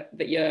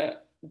you're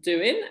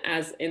doing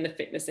as in the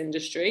fitness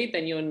industry,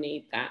 then you'll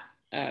need that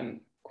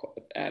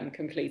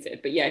completed.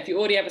 But yeah, if you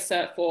already have a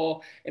Cert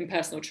 4 in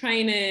personal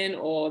training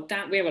or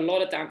we have a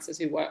lot of dancers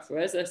who work for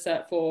us, a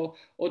Cert 4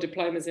 or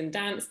diplomas in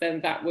dance,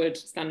 then that would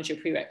stand as your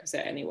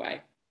prerequisite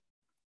anyway.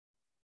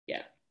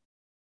 Yeah.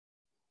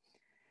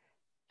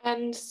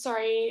 And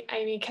sorry,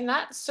 Amy, can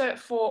that Cert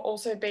 4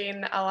 also be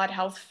in the allied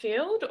health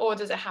field, or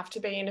does it have to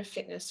be in a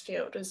fitness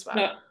field as well?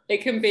 No,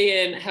 it can be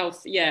in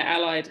health,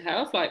 allied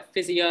health, like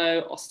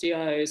physio,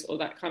 osteos, all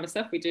that kind of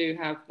stuff. We do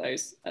have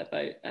those,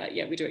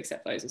 we do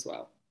accept those as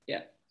well.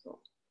 Yeah.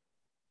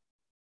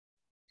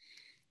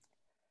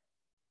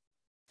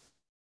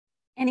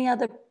 Any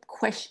other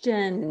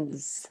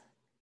questions?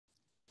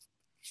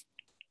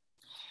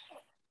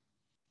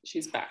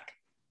 She's back.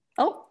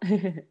 Oh,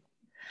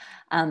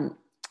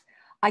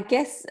 I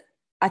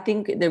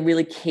think the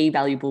really key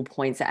valuable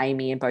points that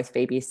Amy and both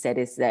Phoebe said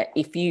is that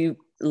if you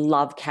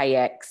love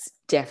KX,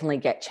 definitely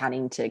get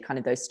chatting to kind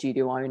of those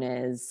studio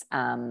owners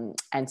and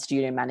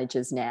studio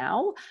managers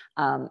now.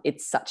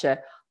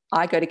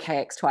 I go to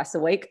KX twice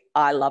a week.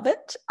 I love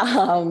it.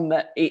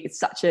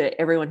 It's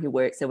everyone who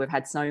works there, we've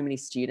had so many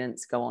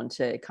students go on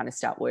to kind of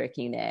start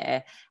working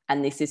there.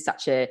 And this is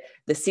the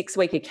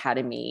 6-week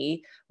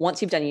academy.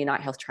 Once you've done Unite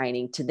Health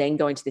training, to then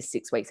go into this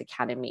 6 weeks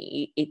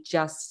academy, it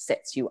just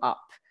sets you up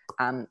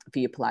for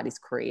your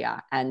Pilates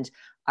career. And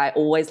I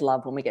always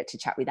love when we get to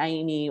chat with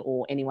Amy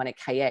or anyone at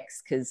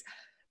KX, because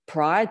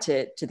prior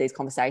to these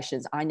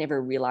conversations, I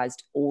never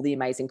realized all the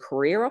amazing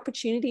career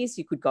opportunities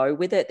you could go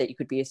with it, that you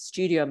could be a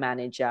studio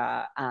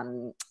manager, a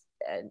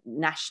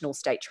national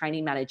state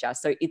training manager.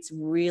 So it's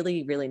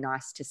really, really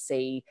nice to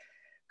see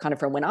kind of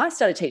from when I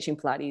started teaching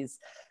Pilates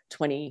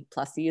 20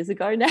 plus years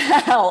ago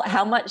now,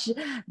 how much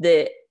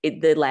the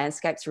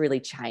landscape's really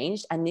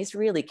changed. And this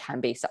really can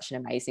be such an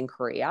amazing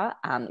career,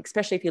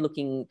 especially if you're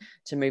looking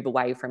to move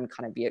away from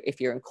kind of if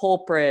you're in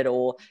corporate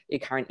or your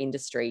current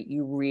industry,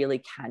 you really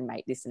can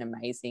make this an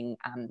amazing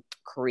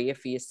career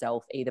for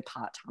yourself, either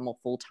part-time or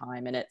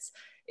full-time. And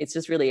it's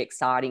just really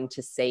exciting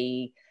to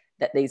see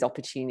that these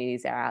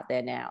opportunities are out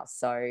there now.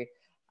 So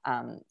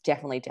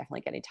definitely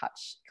get in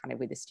touch kind of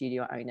with the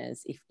studio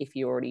owners if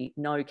you already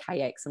know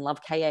KX and love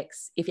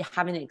KX. If you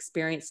haven't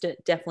experienced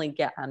it, definitely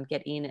get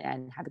in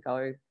and have a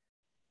go.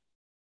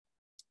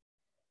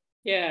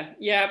 Yeah,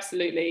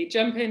 absolutely.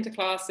 Jump into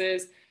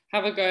classes,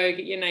 have a go,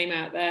 get your name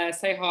out there,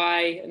 say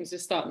hi, and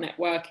just start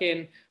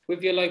networking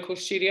with your local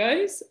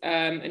studios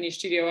and your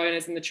studio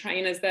owners and the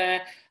trainers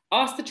there.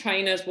 Ask the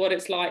trainers what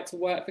it's like to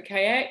work for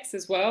KX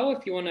as well,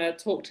 if you want to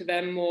talk to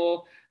them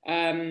more.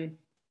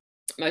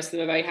 Most of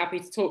them are very happy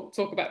to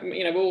talk about,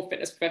 we're all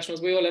fitness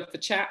professionals, we all love to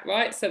chat,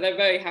 right? So they're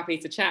very happy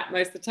to chat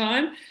most of the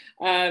time.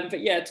 But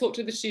yeah, talk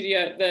to the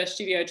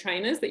studio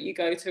trainers that you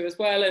go to as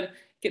well, and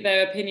get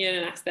their opinion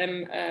and ask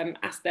them,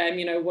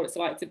 what it's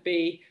like to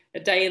be a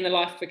day in the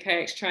life of a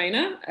KX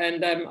trainer.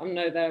 And I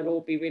know they'll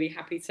all be really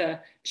happy to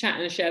chat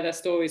and share their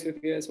stories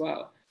with you as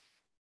well.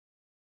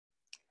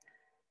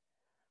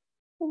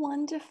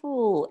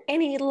 Wonderful.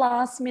 Any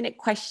last minute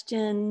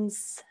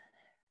questions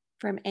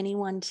from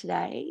anyone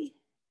today?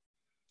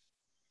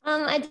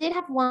 I did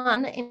have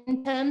one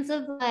in terms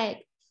of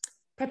like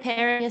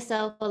preparing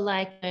yourself for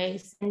like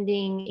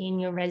sending in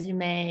your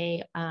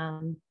resume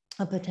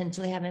or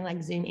potentially having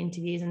like Zoom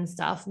interviews and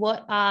stuff.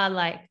 What are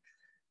like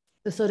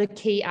the sort of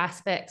key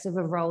aspects of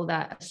a role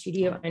that a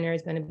studio owner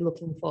is going to be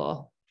looking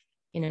for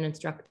in an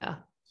instructor?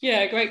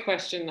 Yeah, great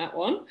question, that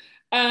one.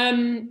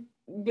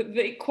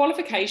 the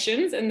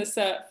qualifications and the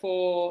cert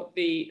for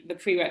the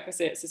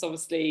prerequisites is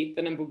obviously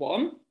the number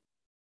one.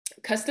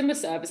 Customer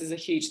service is a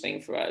huge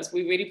thing for us.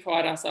 We really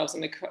pride ourselves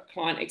on the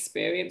client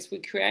experience we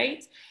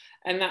create.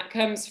 And that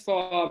comes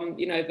from,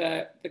 you know,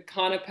 the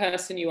kind of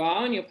person you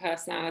are and your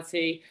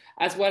personality,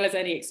 as well as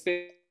any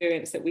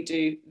experience that we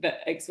do,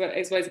 that as well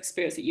as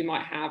experience that you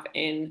might have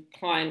in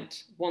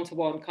client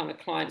one-to-one kind of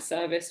client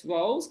service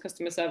roles,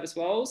 customer service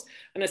roles.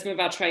 And some of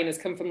our trainers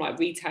come from like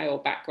retail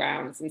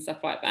backgrounds and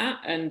stuff like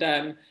that. And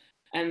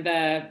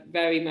they're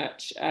very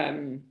much,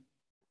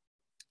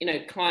 you know,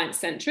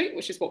 client-centric,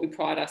 which is what we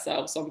pride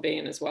ourselves on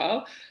being as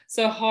well.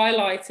 So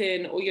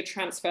highlighting all your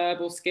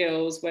transferable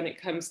skills when it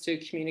comes to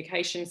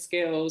communication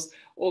skills,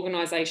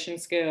 organization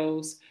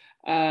skills,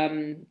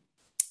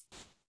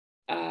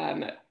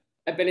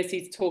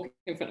 ability to talk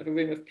in front of a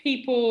room of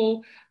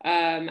people,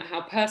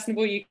 how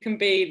personable you can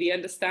be, the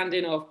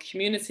understanding of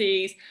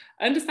communities,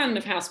 understanding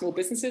of how small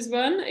businesses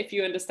run, if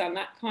you understand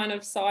that kind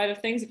of side of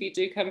things, if you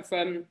do come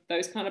from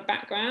those kind of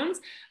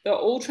backgrounds. They're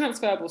all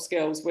transferable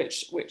skills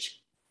which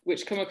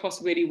come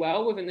across really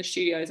well within the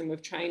studios and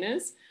with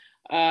trainers.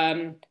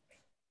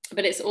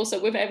 But it's also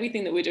with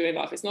everything that we do in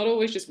life, it's not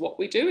always just what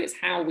we do, it's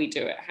how we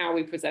do it, how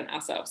we present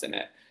ourselves in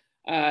it.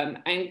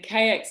 And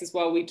KX as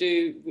well,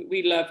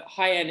 we love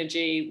high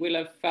energy, we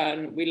love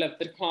fun, we love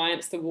the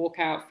clients to walk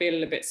out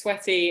feeling a bit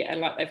sweaty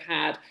and like they've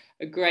had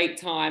a great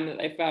time, that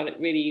they felt it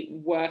really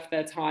worth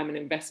their time and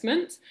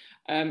investment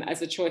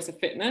as a choice of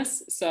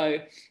fitness. So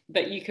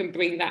that you can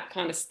bring that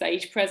kind of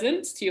stage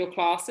presence to your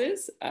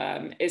classes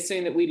is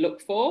something that we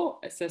look for.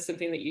 So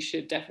something that you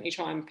should definitely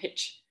try and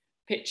pitch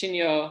in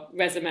your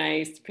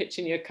resumes, pitch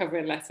in your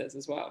covering letters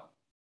as well.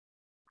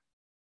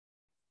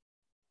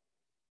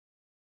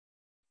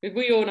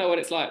 We all know what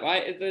it's like,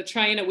 right? The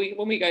trainer,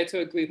 when we go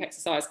to a group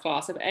exercise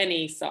class of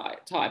any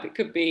type, it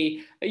could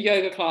be a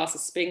yoga class, a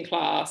spin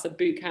class, a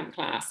boot camp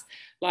class.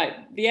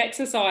 Like, the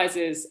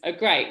exercises are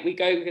great. We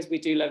go because we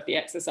do love the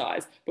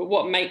exercise, but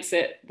what makes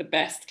it the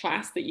best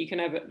class that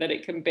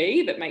it can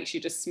be, that makes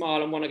you just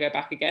smile and want to go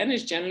back again,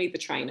 is generally the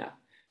trainer.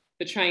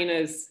 The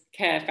trainer's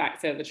care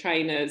factor, the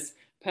trainer's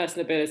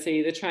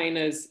personability, the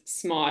trainer's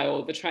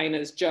smile, the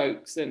trainer's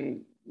jokes,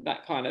 and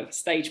that kind of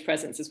stage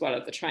presence as well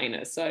of the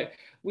trainers. So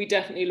we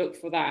definitely look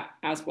for that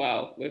as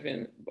well with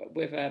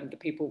the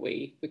people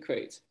we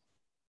recruit.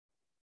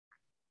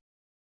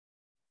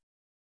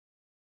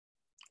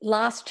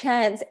 Last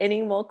chance.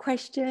 Any more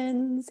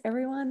questions,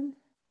 everyone?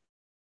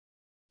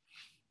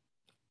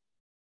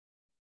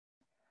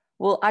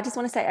 Well, I just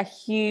want to say a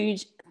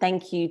huge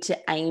thank you to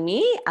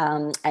Amy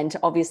and to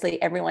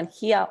obviously everyone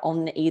here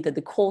on either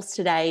the course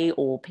today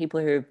or people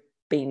who have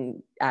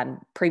been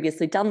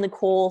previously done the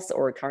course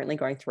or are currently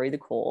going through the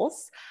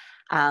course.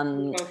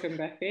 Welcome,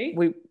 Becky.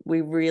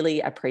 We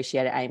really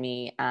appreciate it,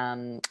 Amy.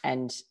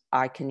 And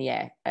I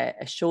can,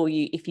 assure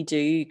you, if you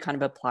do kind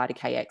of apply to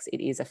KX,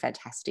 it is a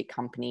fantastic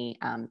company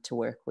to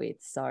work with.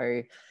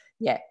 So,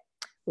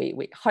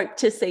 we hope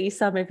to see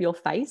some of your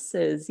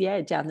faces,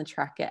 down the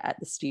track at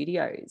the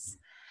studios.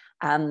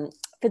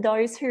 For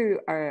those who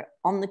are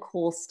on the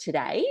course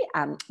today,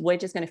 we're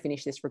just going to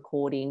finish this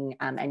recording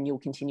and you'll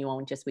continue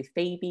on just with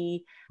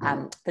Phoebe.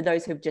 For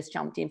those who have just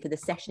jumped in for the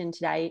session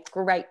today,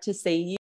 great to see you.